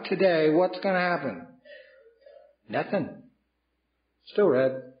it up today, what's going to happen? Nothing. Still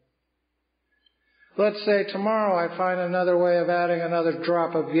red. Let's say tomorrow I find another way of adding another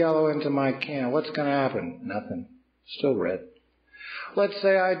drop of yellow into my can. What's going to happen? Nothing. Still red. Let's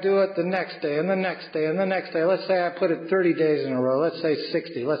say I do it the next day and the next day and the next day. Let's say I put it 30 days in a row. Let's say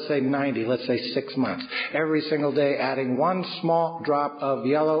 60. Let's say 90. Let's say 6 months. Every single day adding one small drop of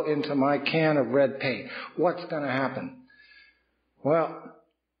yellow into my can of red paint. What's going to happen? Well,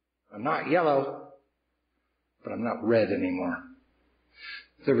 I'm not yellow, but I'm not red anymore.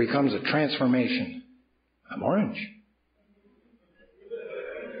 There becomes a transformation. I'm orange.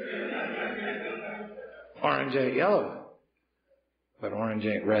 Orange ain't yellow, but orange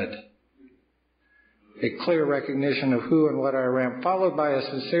ain't red. A clear recognition of who and what I am, followed by a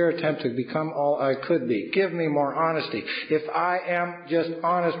sincere attempt to become all I could be. Give me more honesty. If I am just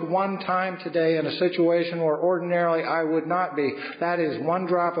honest one time today in a situation where ordinarily I would not be, that is one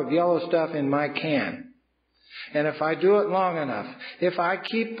drop of yellow stuff in my can. And if I do it long enough, if I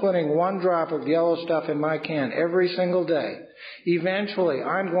keep putting one drop of yellow stuff in my can every single day, eventually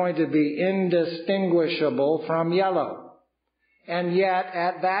I'm going to be indistinguishable from yellow. And yet,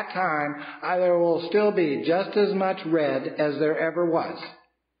 at that time, there will still be just as much red as there ever was.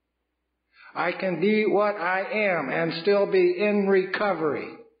 I can be what I am and still be in recovery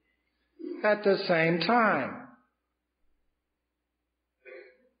at the same time.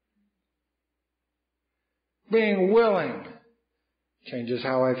 Being willing changes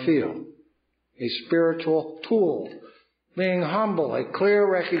how I feel. A spiritual tool. Being humble, a clear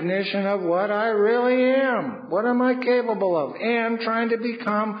recognition of what I really am. What am I capable of? And trying to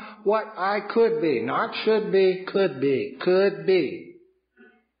become what I could be. Not should be, could be. Could be.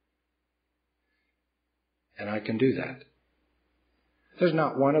 And I can do that. There's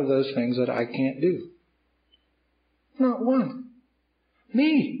not one of those things that I can't do. Not one.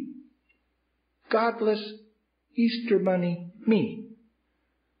 Me. Godless Easter Bunny me.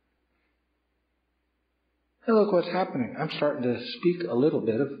 And look what's happening. I'm starting to speak a little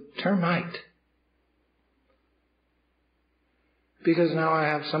bit of termite. Because now I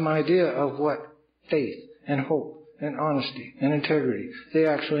have some idea of what faith and hope and honesty and integrity, they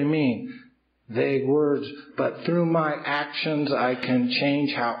actually mean. Vague words, but through my actions I can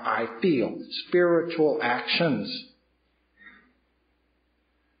change how I feel. Spiritual actions.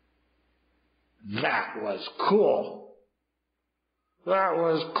 That was cool. That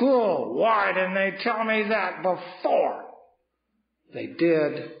was cool. Why didn't they tell me that before? They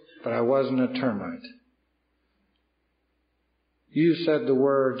did, but I wasn't a termite. You said the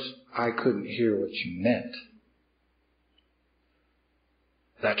words, I couldn't hear what you meant.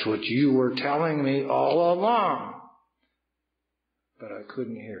 That's what you were telling me all along. But I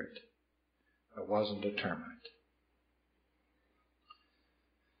couldn't hear it. I wasn't a termite.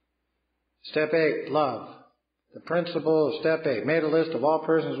 Step 8, love. The principle of step 8, made a list of all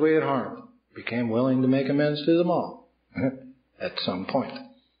persons we had harmed. Became willing to make amends to them all. At some point.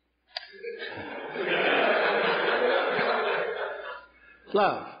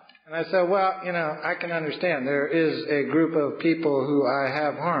 Love. And I said, well, I can understand. There is a group of people who I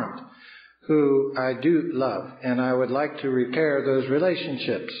have harmed, who I do love, and I would like to repair those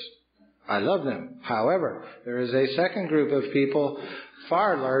relationships. I love them. However, there is a second group of people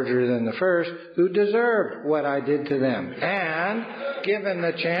far larger than the first, who deserve what I did to them. And, given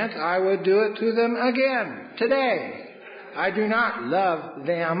the chance, I would do it to them again, today. I do not love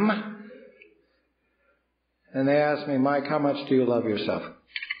them. And they asked me, Mike, how much do you love yourself?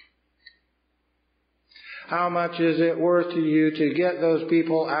 How much is it worth to you to get those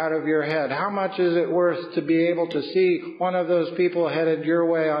people out of your head? How much is it worth to be able to see one of those people headed your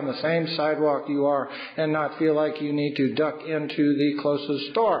way on the same sidewalk you are and not feel like you need to duck into the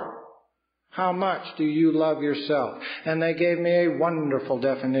closest store? How much do you love yourself? And they gave me a wonderful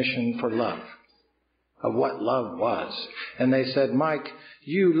definition for love, of what love was. And they said, Mike,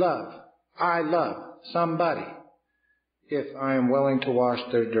 I love somebody if I am willing to wash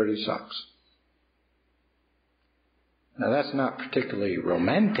their dirty socks. Now, that's not particularly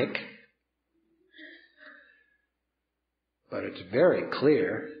romantic, but it's very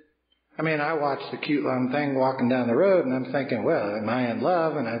clear. I mean, I watch the cute little thing walking down the road, and I'm thinking, well, am I in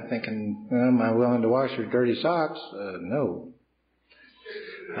love? And I'm thinking, well, am I willing to wash your dirty socks? No.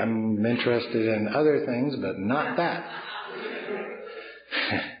 I'm interested in other things, but not that.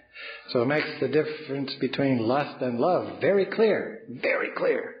 So it makes the difference between lust and love very clear, very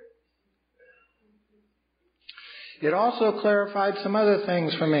clear. It also clarified some other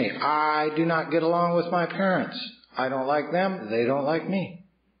things for me. I do not get along with my parents. I don't like them. They don't like me.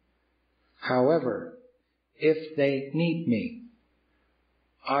 However, if they need me,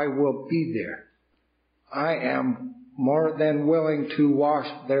 I will be there. I am more than willing to wash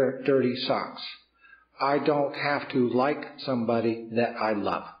their dirty socks. I don't have to like somebody that I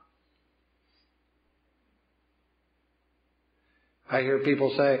love. I hear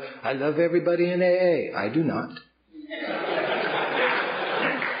people say, I love everybody in AA. I do not.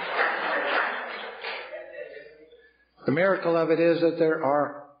 The miracle of it is that there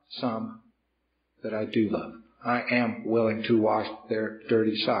are some that I do love. I am willing to wash their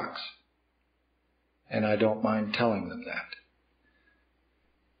dirty socks. And I don't mind telling them that.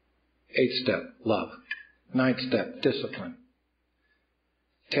 8th step, love. 9th step, discipline.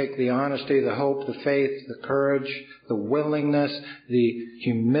 Take the honesty, the hope, the faith, the courage, the willingness, the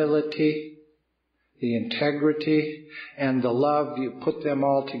humility, the integrity, and the love. You put them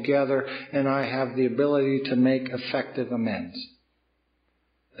all together, and I have the ability to make effective amends.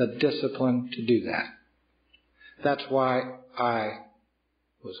 The discipline to do that. That's why I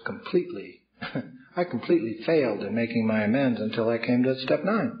completely failed in making my amends until I came to step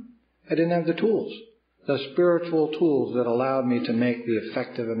 9. I didn't have the tools. The spiritual tools that allowed me to make the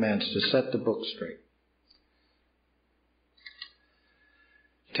effective amends, to set the book straight.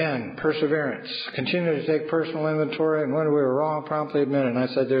 10, perseverance. Continue to take personal inventory, and when we were wrong, promptly admit it. And I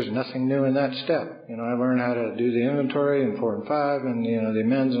said there's nothing new in that step. I learned how to do the inventory in 4 and 5 and, the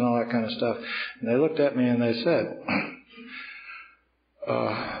amends and all that kind of stuff. And they looked at me and they said,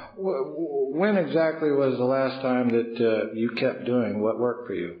 when exactly was the last time that you kept doing what worked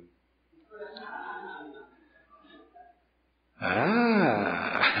for you?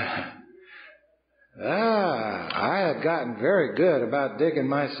 I had gotten very good about digging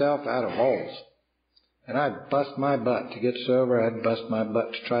myself out of holes. And I'd bust my butt to get sober. I'd bust my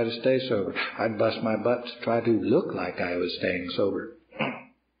butt to try to stay sober. I'd bust my butt to try to look like I was staying sober.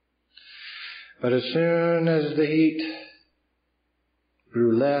 But as soon as the heat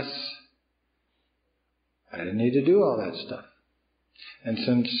grew less, I didn't need to do all that stuff. And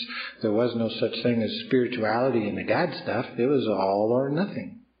since there was no such thing as spirituality in the God stuff, it was all or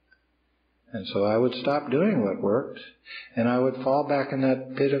nothing. And so I would stop doing what worked, and I would fall back in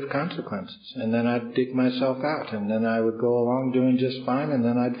that pit of consequences. And then I'd dig myself out, and then I would go along doing just fine, and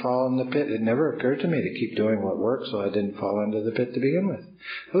then I'd fall in the pit. It never occurred to me to keep doing what worked, so I didn't fall into the pit to begin with.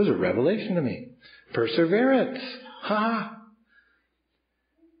 It was a revelation to me. Perseverance.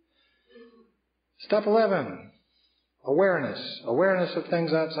 Step 11. Awareness. Awareness of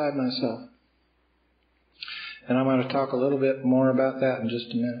things outside myself. And I'm going to talk a little bit more about that in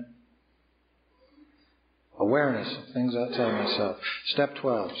just a minute. Awareness of things outside myself. Step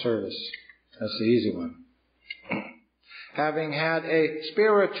 12, service. That's the easy one. Having had a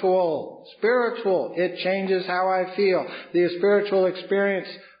spiritual, it changes how I feel. The spiritual experience,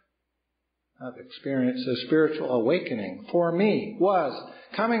 a spiritual awakening for me was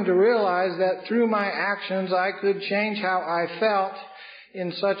coming to realize that through my actions I could change how I felt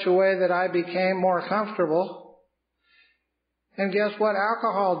in such a way that I became more comfortable. And guess what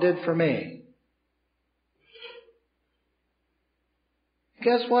alcohol did for me?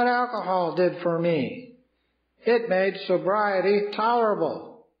 Guess what alcohol did for me? It made sobriety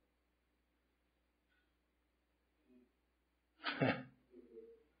tolerable.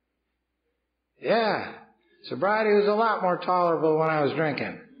 Yeah, sobriety was a lot more tolerable when I was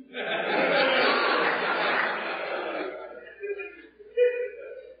drinking.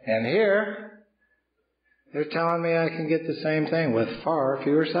 And here, they're telling me I can get the same thing with far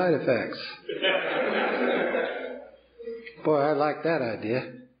fewer side effects. Boy, I like that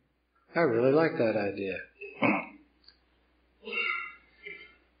idea. I really like that idea.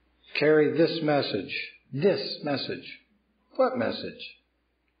 Carry this message. This message. What message?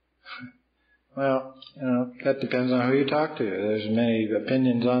 Well, that depends on who you talk to. There's many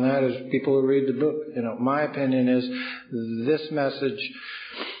opinions on that as people who read the book. My opinion is this message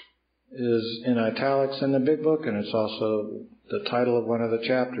is in italics in the big book, and it's also the title of one of the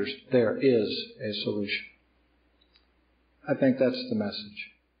chapters. There is a solution. I think that's the message.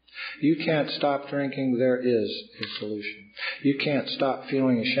 You can't stop drinking. There is a solution. You can't stop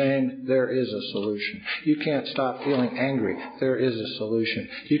feeling ashamed. There is a solution. You can't stop feeling angry. There is a solution.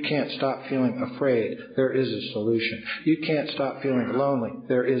 You can't stop feeling afraid. There is a solution. You can't stop feeling lonely.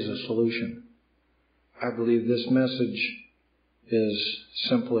 There is a solution. I believe this message is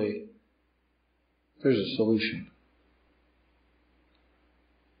simply, there's a solution.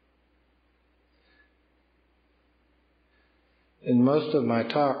 In most of my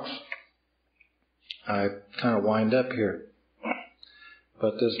talks, I kind of wind up here.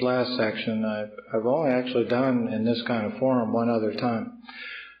 But this last section, I've only actually done in this kind of forum one other time.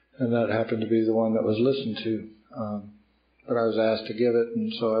 And that happened to be the one that was listened to. But I was asked to give it,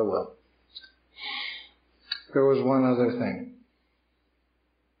 and so I will. There was one other thing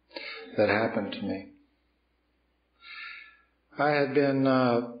that happened to me. I had been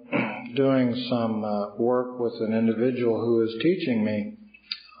doing some work with an individual who was teaching me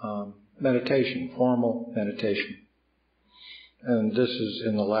meditation, formal meditation. And this is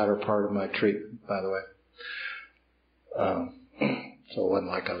in the latter part of my treatment, by the way. So it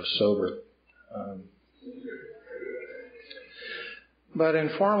wasn't like I was sober. But in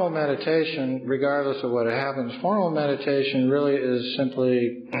formal meditation, regardless of what happens, formal meditation really is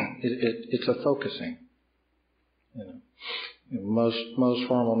simply, it's a focusing. Most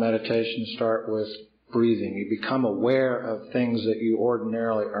formal meditations start with breathing. You become aware of things that you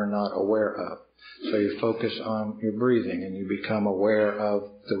ordinarily are not aware of. So you focus on your breathing and you become aware of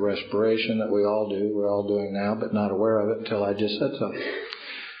the respiration that we all do. We're all doing now, but not aware of it until I just said so.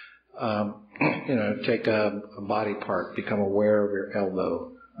 Take a body part, become aware of your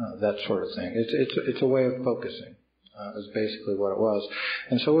elbow, that sort of thing. It's a way of focusing, is basically what it was.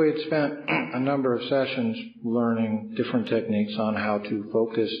 And so we had spent a number of sessions learning different techniques on how to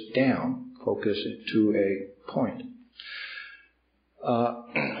focus down, focus to a point.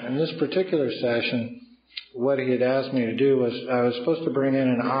 In this particular session, what he had asked me to do was I was supposed to bring in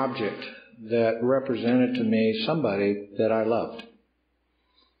an object that represented to me somebody that I loved.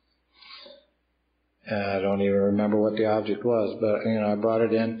 I don't even remember what the object was, but, I brought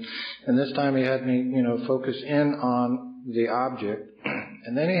it in. And this time he had me, focus in on the object.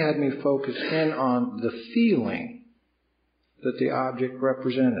 And then he had me focus in on the feeling that the object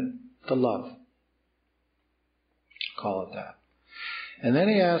represented, the love. Call it that. And then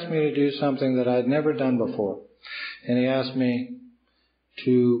he asked me to do something that I'd never done before. And he asked me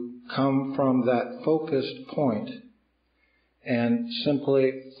to come from that focused point and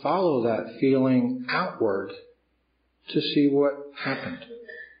simply follow that feeling outward to see what happened.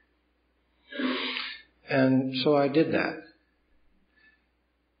 And so I did that.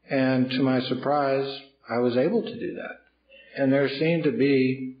 And to my surprise, I was able to do that. And there seemed to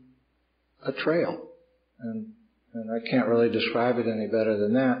be a trail. And I can't really describe it any better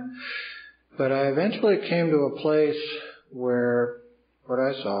than that. But I eventually came to a place where what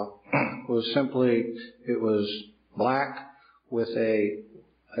I saw was simply, it was black with a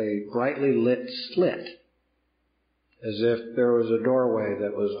brightly lit slit, as if there was a doorway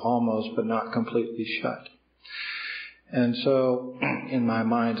that was almost but not completely shut. And so, in my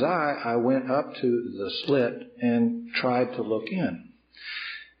mind's eye, I went up to the slit and tried to look in.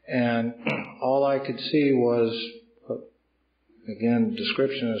 And all I could see was, again,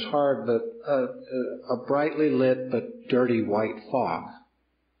 description is hard, but a brightly lit but dirty white fog.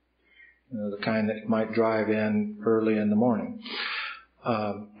 The kind that you might drive in early in the morning.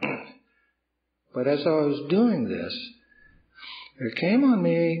 But as I was doing this, there came on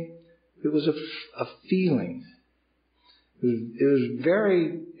me, it was a feeling. It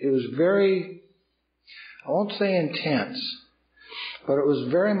was very, I won't say intense, but it was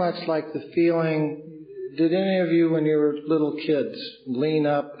very much like the feeling. Did any of you, when you were little kids, lean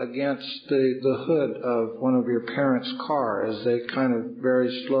up against the hood of one of your parents' car as they kind of very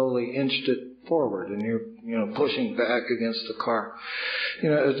slowly inched it forward and you're pushing back against the car?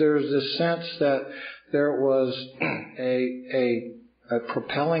 There was this sense that there was a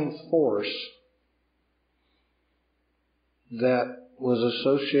propelling force that was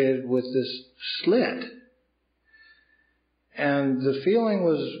associated with this slit. And the feeling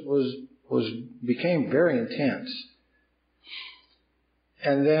became very intense.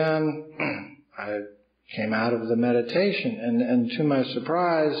 And then I came out of the meditation, and to my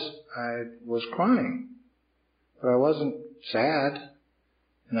surprise, I was crying. But I wasn't sad,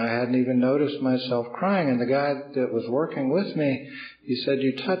 and I hadn't even noticed myself crying. And the guy that was working with me, he said,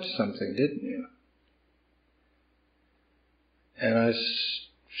 "You touched something, didn't you?" And I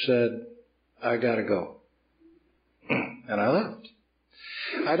said, "I gotta go." And I left.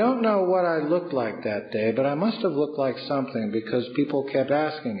 I don't know what I looked like that day, but I must have looked like something because people kept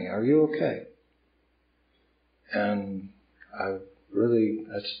asking me, "Are you okay?" And I'd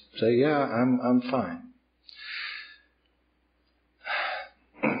say, "Yeah, I'm fine."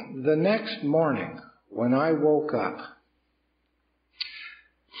 The next morning, when I woke up,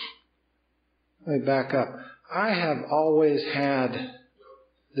 let me back up. I have always had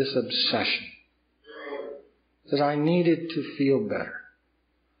this obsession that I needed to feel better.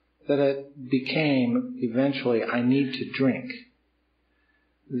 That it became, eventually, I need to drink.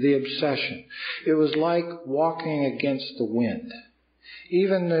 The obsession. It was like walking against the wind.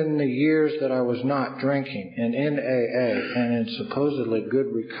 Even in the years that I was not drinking, and in AA, and in supposedly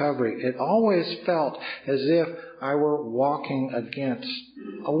good recovery, it always felt as if I were walking against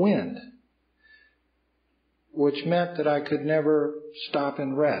a wind. Which meant that I could never stop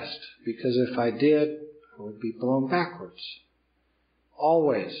and rest, because if I did, I would be blown backwards.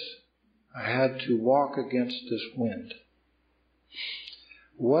 Always I had to walk against this wind.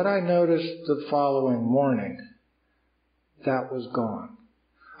 What I noticed the following morning, that was gone.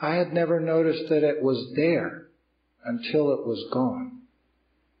 I had never noticed that it was there until it was gone.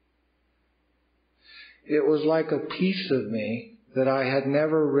 It was like a piece of me that I had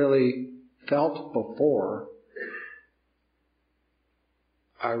never really felt before.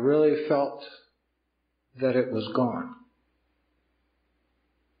 I really felt that it was gone.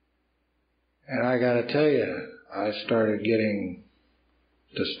 And I got to tell you, I started getting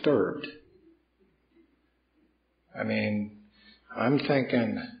disturbed. I mean, I'm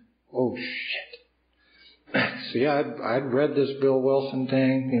thinking, oh shit. See, I'd read this Bill Wilson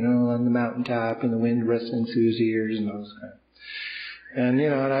thing, on the mountaintop and the wind rustling through his ears and those kind of. And,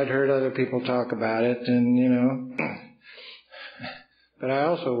 and I'd heard other people talk about it and, but I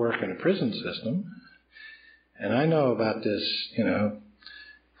also work in a prison system and I know about this,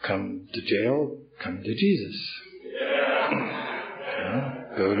 come to jail, come to Jesus.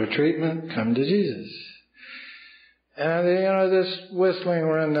 Go to treatment, come to Jesus. And, this whistling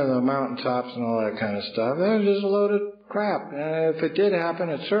around the mountaintops and all that kind of stuff, that was just a load of crap. And if it did happen,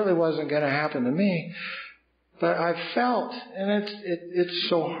 it certainly wasn't going to happen to me. But I felt, and it's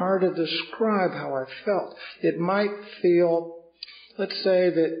so hard to describe how I felt. It might feel, let's say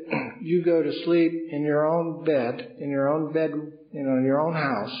that you go to sleep in your own bed, in your own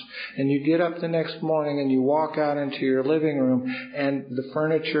house, and you get up the next morning and you walk out into your living room and the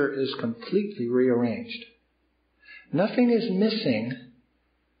furniture is completely rearranged. Nothing is missing,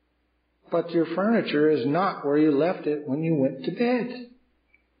 but your furniture is not where you left it when you went to bed.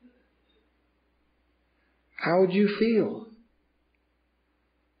 How would you feel?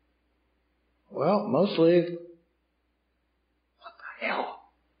 Well, mostly, what the hell?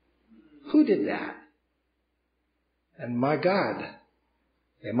 Who did that? And my God,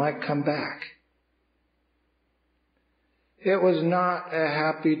 they might come back. It was not a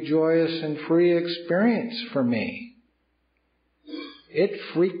happy, joyous, and free experience for me. It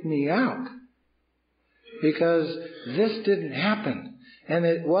freaked me out because this didn't happen. And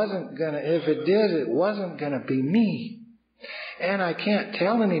it wasn't gonna, if it did, it wasn't gonna be me. And I can't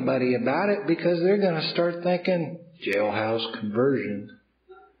tell anybody about it because they're gonna start thinking, jailhouse conversion.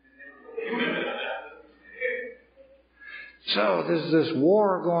 So there's this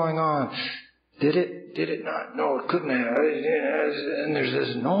war going on. Did it not? No, it couldn't have. And there's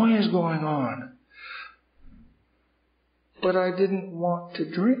this noise going on. But I didn't want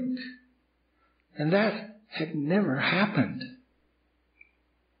to drink. And that had never happened.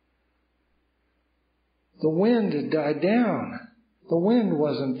 The wind had died down. The wind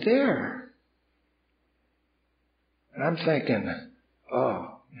wasn't there. And I'm thinking,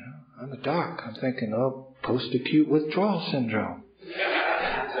 I'm a doc. I'm thinking, post-acute withdrawal syndrome.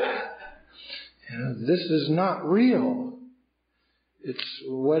 This is not real. It's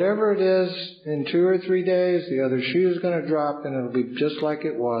whatever it is, in 2 or 3 days, the other shoe is going to drop and it'll be just like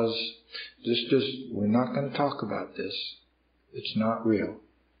it was. We're not going to talk about this. It's not real.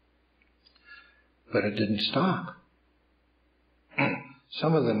 But it didn't stop.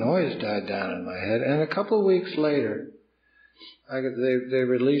 Some of the noise died down in my head, and a couple of weeks later, they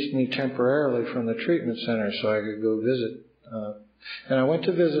released me temporarily from the treatment center so I could go visit. And I went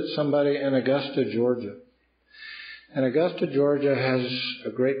to visit somebody in Augusta, Georgia. And Augusta, Georgia has a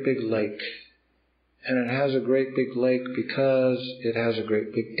great big lake. And it has a great big lake because it has a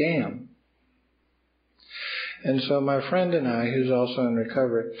great big dam. And so my friend and I, who's also in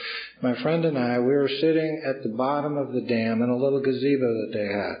recovery, we were sitting at the bottom of the dam in a little gazebo that they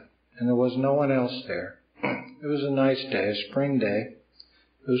had. And there was no one else there. It was a nice day, a spring day.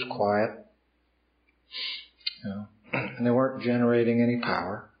 It was quiet. And they weren't generating any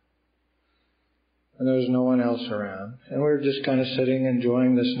power. And there was no one else around. And we were just kind of sitting,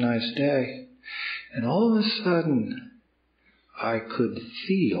 enjoying this nice day. And all of a sudden, I could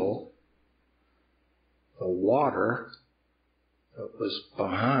feel the water that was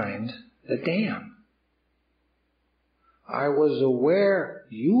behind the dam. I was aware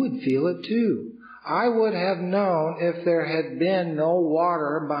you would feel it too. I would have known if there had been no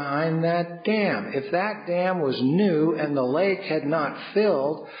water behind that dam. If that dam was new and the lake had not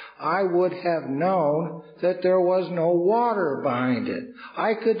filled, I would have known that there was no water behind it.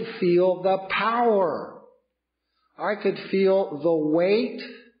 I could feel the power. I could feel the weight.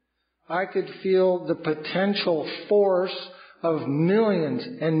 I could feel the potential force of millions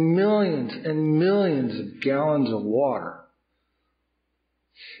and millions and millions of gallons of water.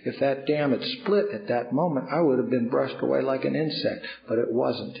 If that dam had split at that moment, I would have been brushed away like an insect. But it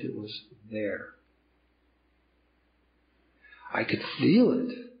wasn't. It was there. I could feel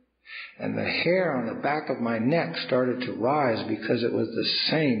it. And the hair on the back of my neck started to rise because it was the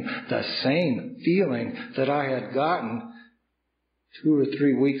same feeling that I had gotten 2 or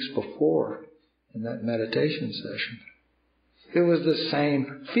 3 weeks before in that meditation session. It was the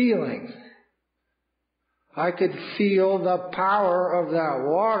same feeling. I could feel the power of that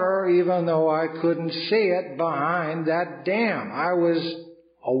water even though I couldn't see it behind that dam. I was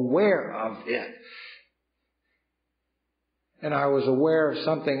aware of it. And I was aware of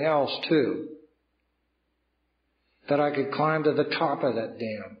something else too. That I could climb to the top of that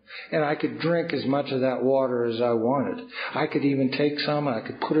dam. And I could drink as much of that water as I wanted. I could even take some, I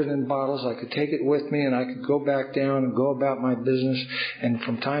could put it in bottles, I could take it with me, and I could go back down and go about my business. And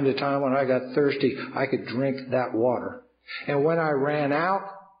from time to time when I got thirsty, I could drink that water. And when I ran out,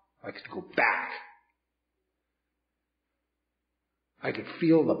 I could go back. I could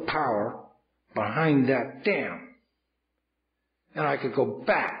feel the power behind that dam. And I could go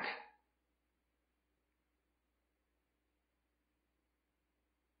back.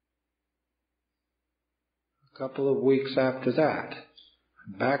 A couple of weeks after that,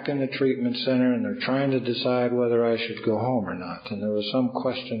 I'm back in the treatment center and they're trying to decide whether I should go home or not. And there was some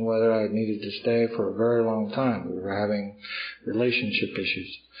question whether I needed to stay for a very long time. We were having relationship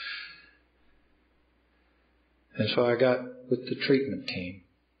issues. And so I got with the treatment team.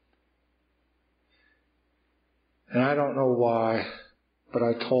 And I don't know why, but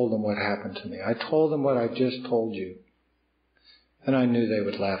I told them what happened to me. I told them what I just told you. And I knew they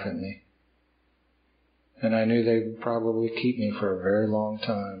would laugh at me. And I knew they would probably keep me for a very long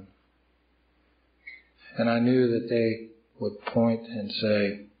time. And I knew that they would point and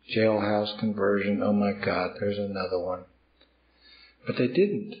say, jailhouse conversion, oh my God, there's another one. But they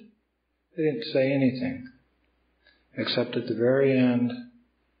didn't. They didn't say anything. Except at the very end,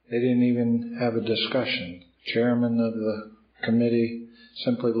 they didn't even have a discussion. The chairman of the committee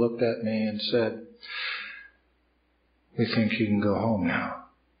simply looked at me and said, we think you can go home now.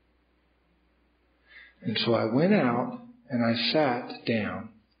 And so I went out and I sat down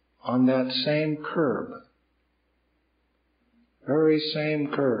on that same curb. Very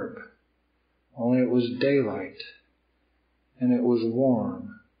same curb. Only it was daylight. And it was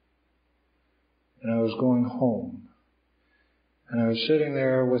warm. And I was going home. And I was sitting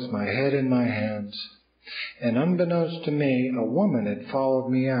there with my head in my hands. And unbeknownst to me, a woman had followed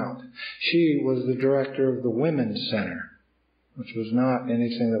me out. She was the director of the Women's Center, which was not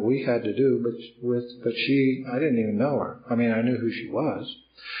anything that we had to do, but she, I didn't even know her. I mean, I knew who she was,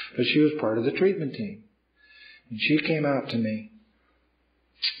 but she was part of the treatment team. And she came out to me,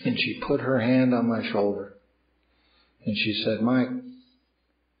 and she put her hand on my shoulder, and she said, Mike,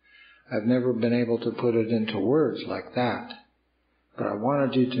 I've never been able to put it into words like that, but I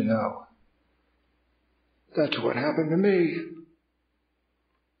wanted you to know that's what happened to me.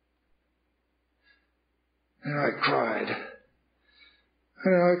 And I cried.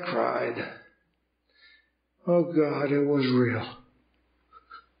 And I cried. Oh God, it was real.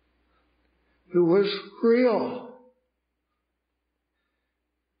 It was real.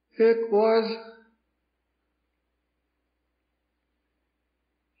 It was.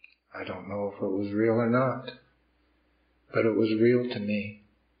 I don't know if it was real or not, but it was real to me.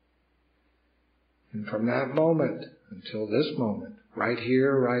 And from that moment until this moment, right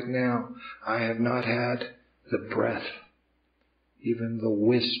here, right now, I have not had the breath, even the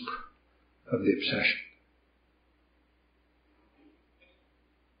wisp of the obsession.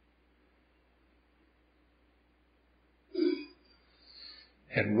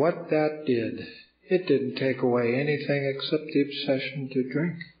 And what that did, it didn't take away anything except the obsession to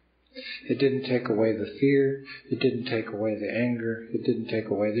drink. It didn't take away the fear. It didn't take away the anger. It didn't take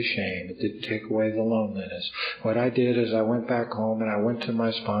away the shame. It didn't take away the loneliness. What I did is I went back home and I went to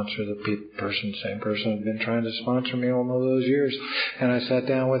my sponsor, the same person who had been trying to sponsor me all of those years. And I sat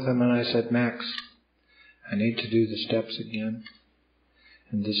down with him and I said, Max, I need to do the steps again.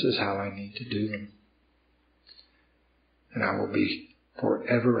 And this is how I need to do them. And I will be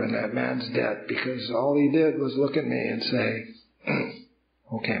forever in that man's debt because all he did was look at me and say,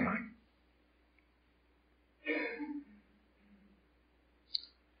 okay, Mike.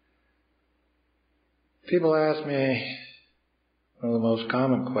 People ask me, one of the most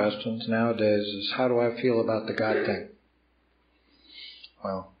common questions nowadays is, how do I feel about the God thing?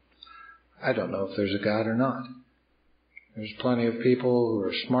 Well, I don't know if there's a God or not. There's plenty of people who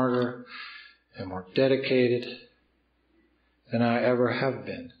are smarter and more dedicated than I ever have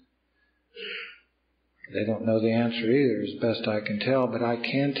been. They don't know the answer either, as best I can tell, but I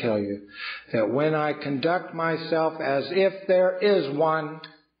can tell you that when I conduct myself as if there is one,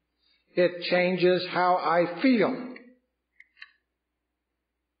 it changes how I feel.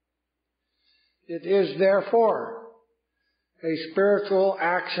 It is therefore a spiritual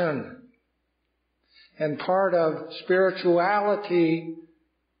action and part of spirituality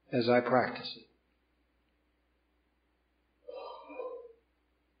as I practice it.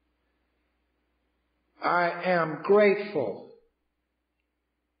 I am grateful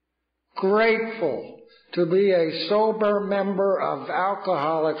to be a sober member of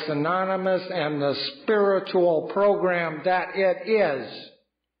Alcoholics Anonymous and the spiritual program that it is.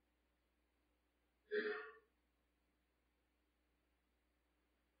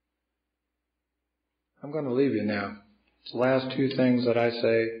 I'm going to leave you now. It's the last two things that I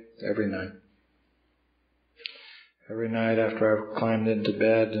say every night. Every night after I've climbed into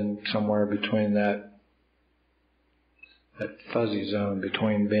bed and somewhere between that fuzzy zone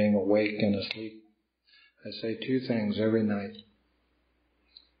between being awake and asleep, I say two things every night.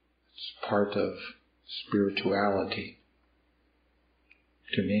 It's part of spirituality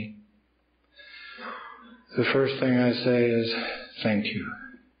to me. The first thing I say is, thank you.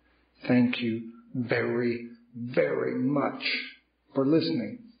 Thank you very, very much for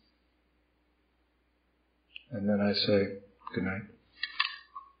listening. And then I say, good night.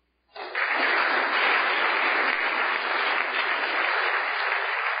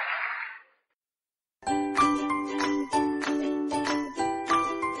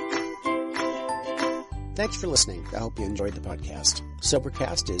 Thanks for listening. I hope you enjoyed the podcast.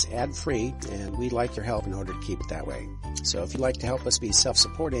 Sobercast is ad-free, and we'd like your help in order to keep it that way. So if you'd like to help us be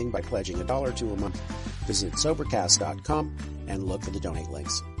self-supporting by pledging $1 or $2 a month, visit Sobercast.com and look for the donate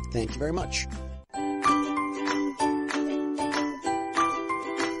links. Thank you very much.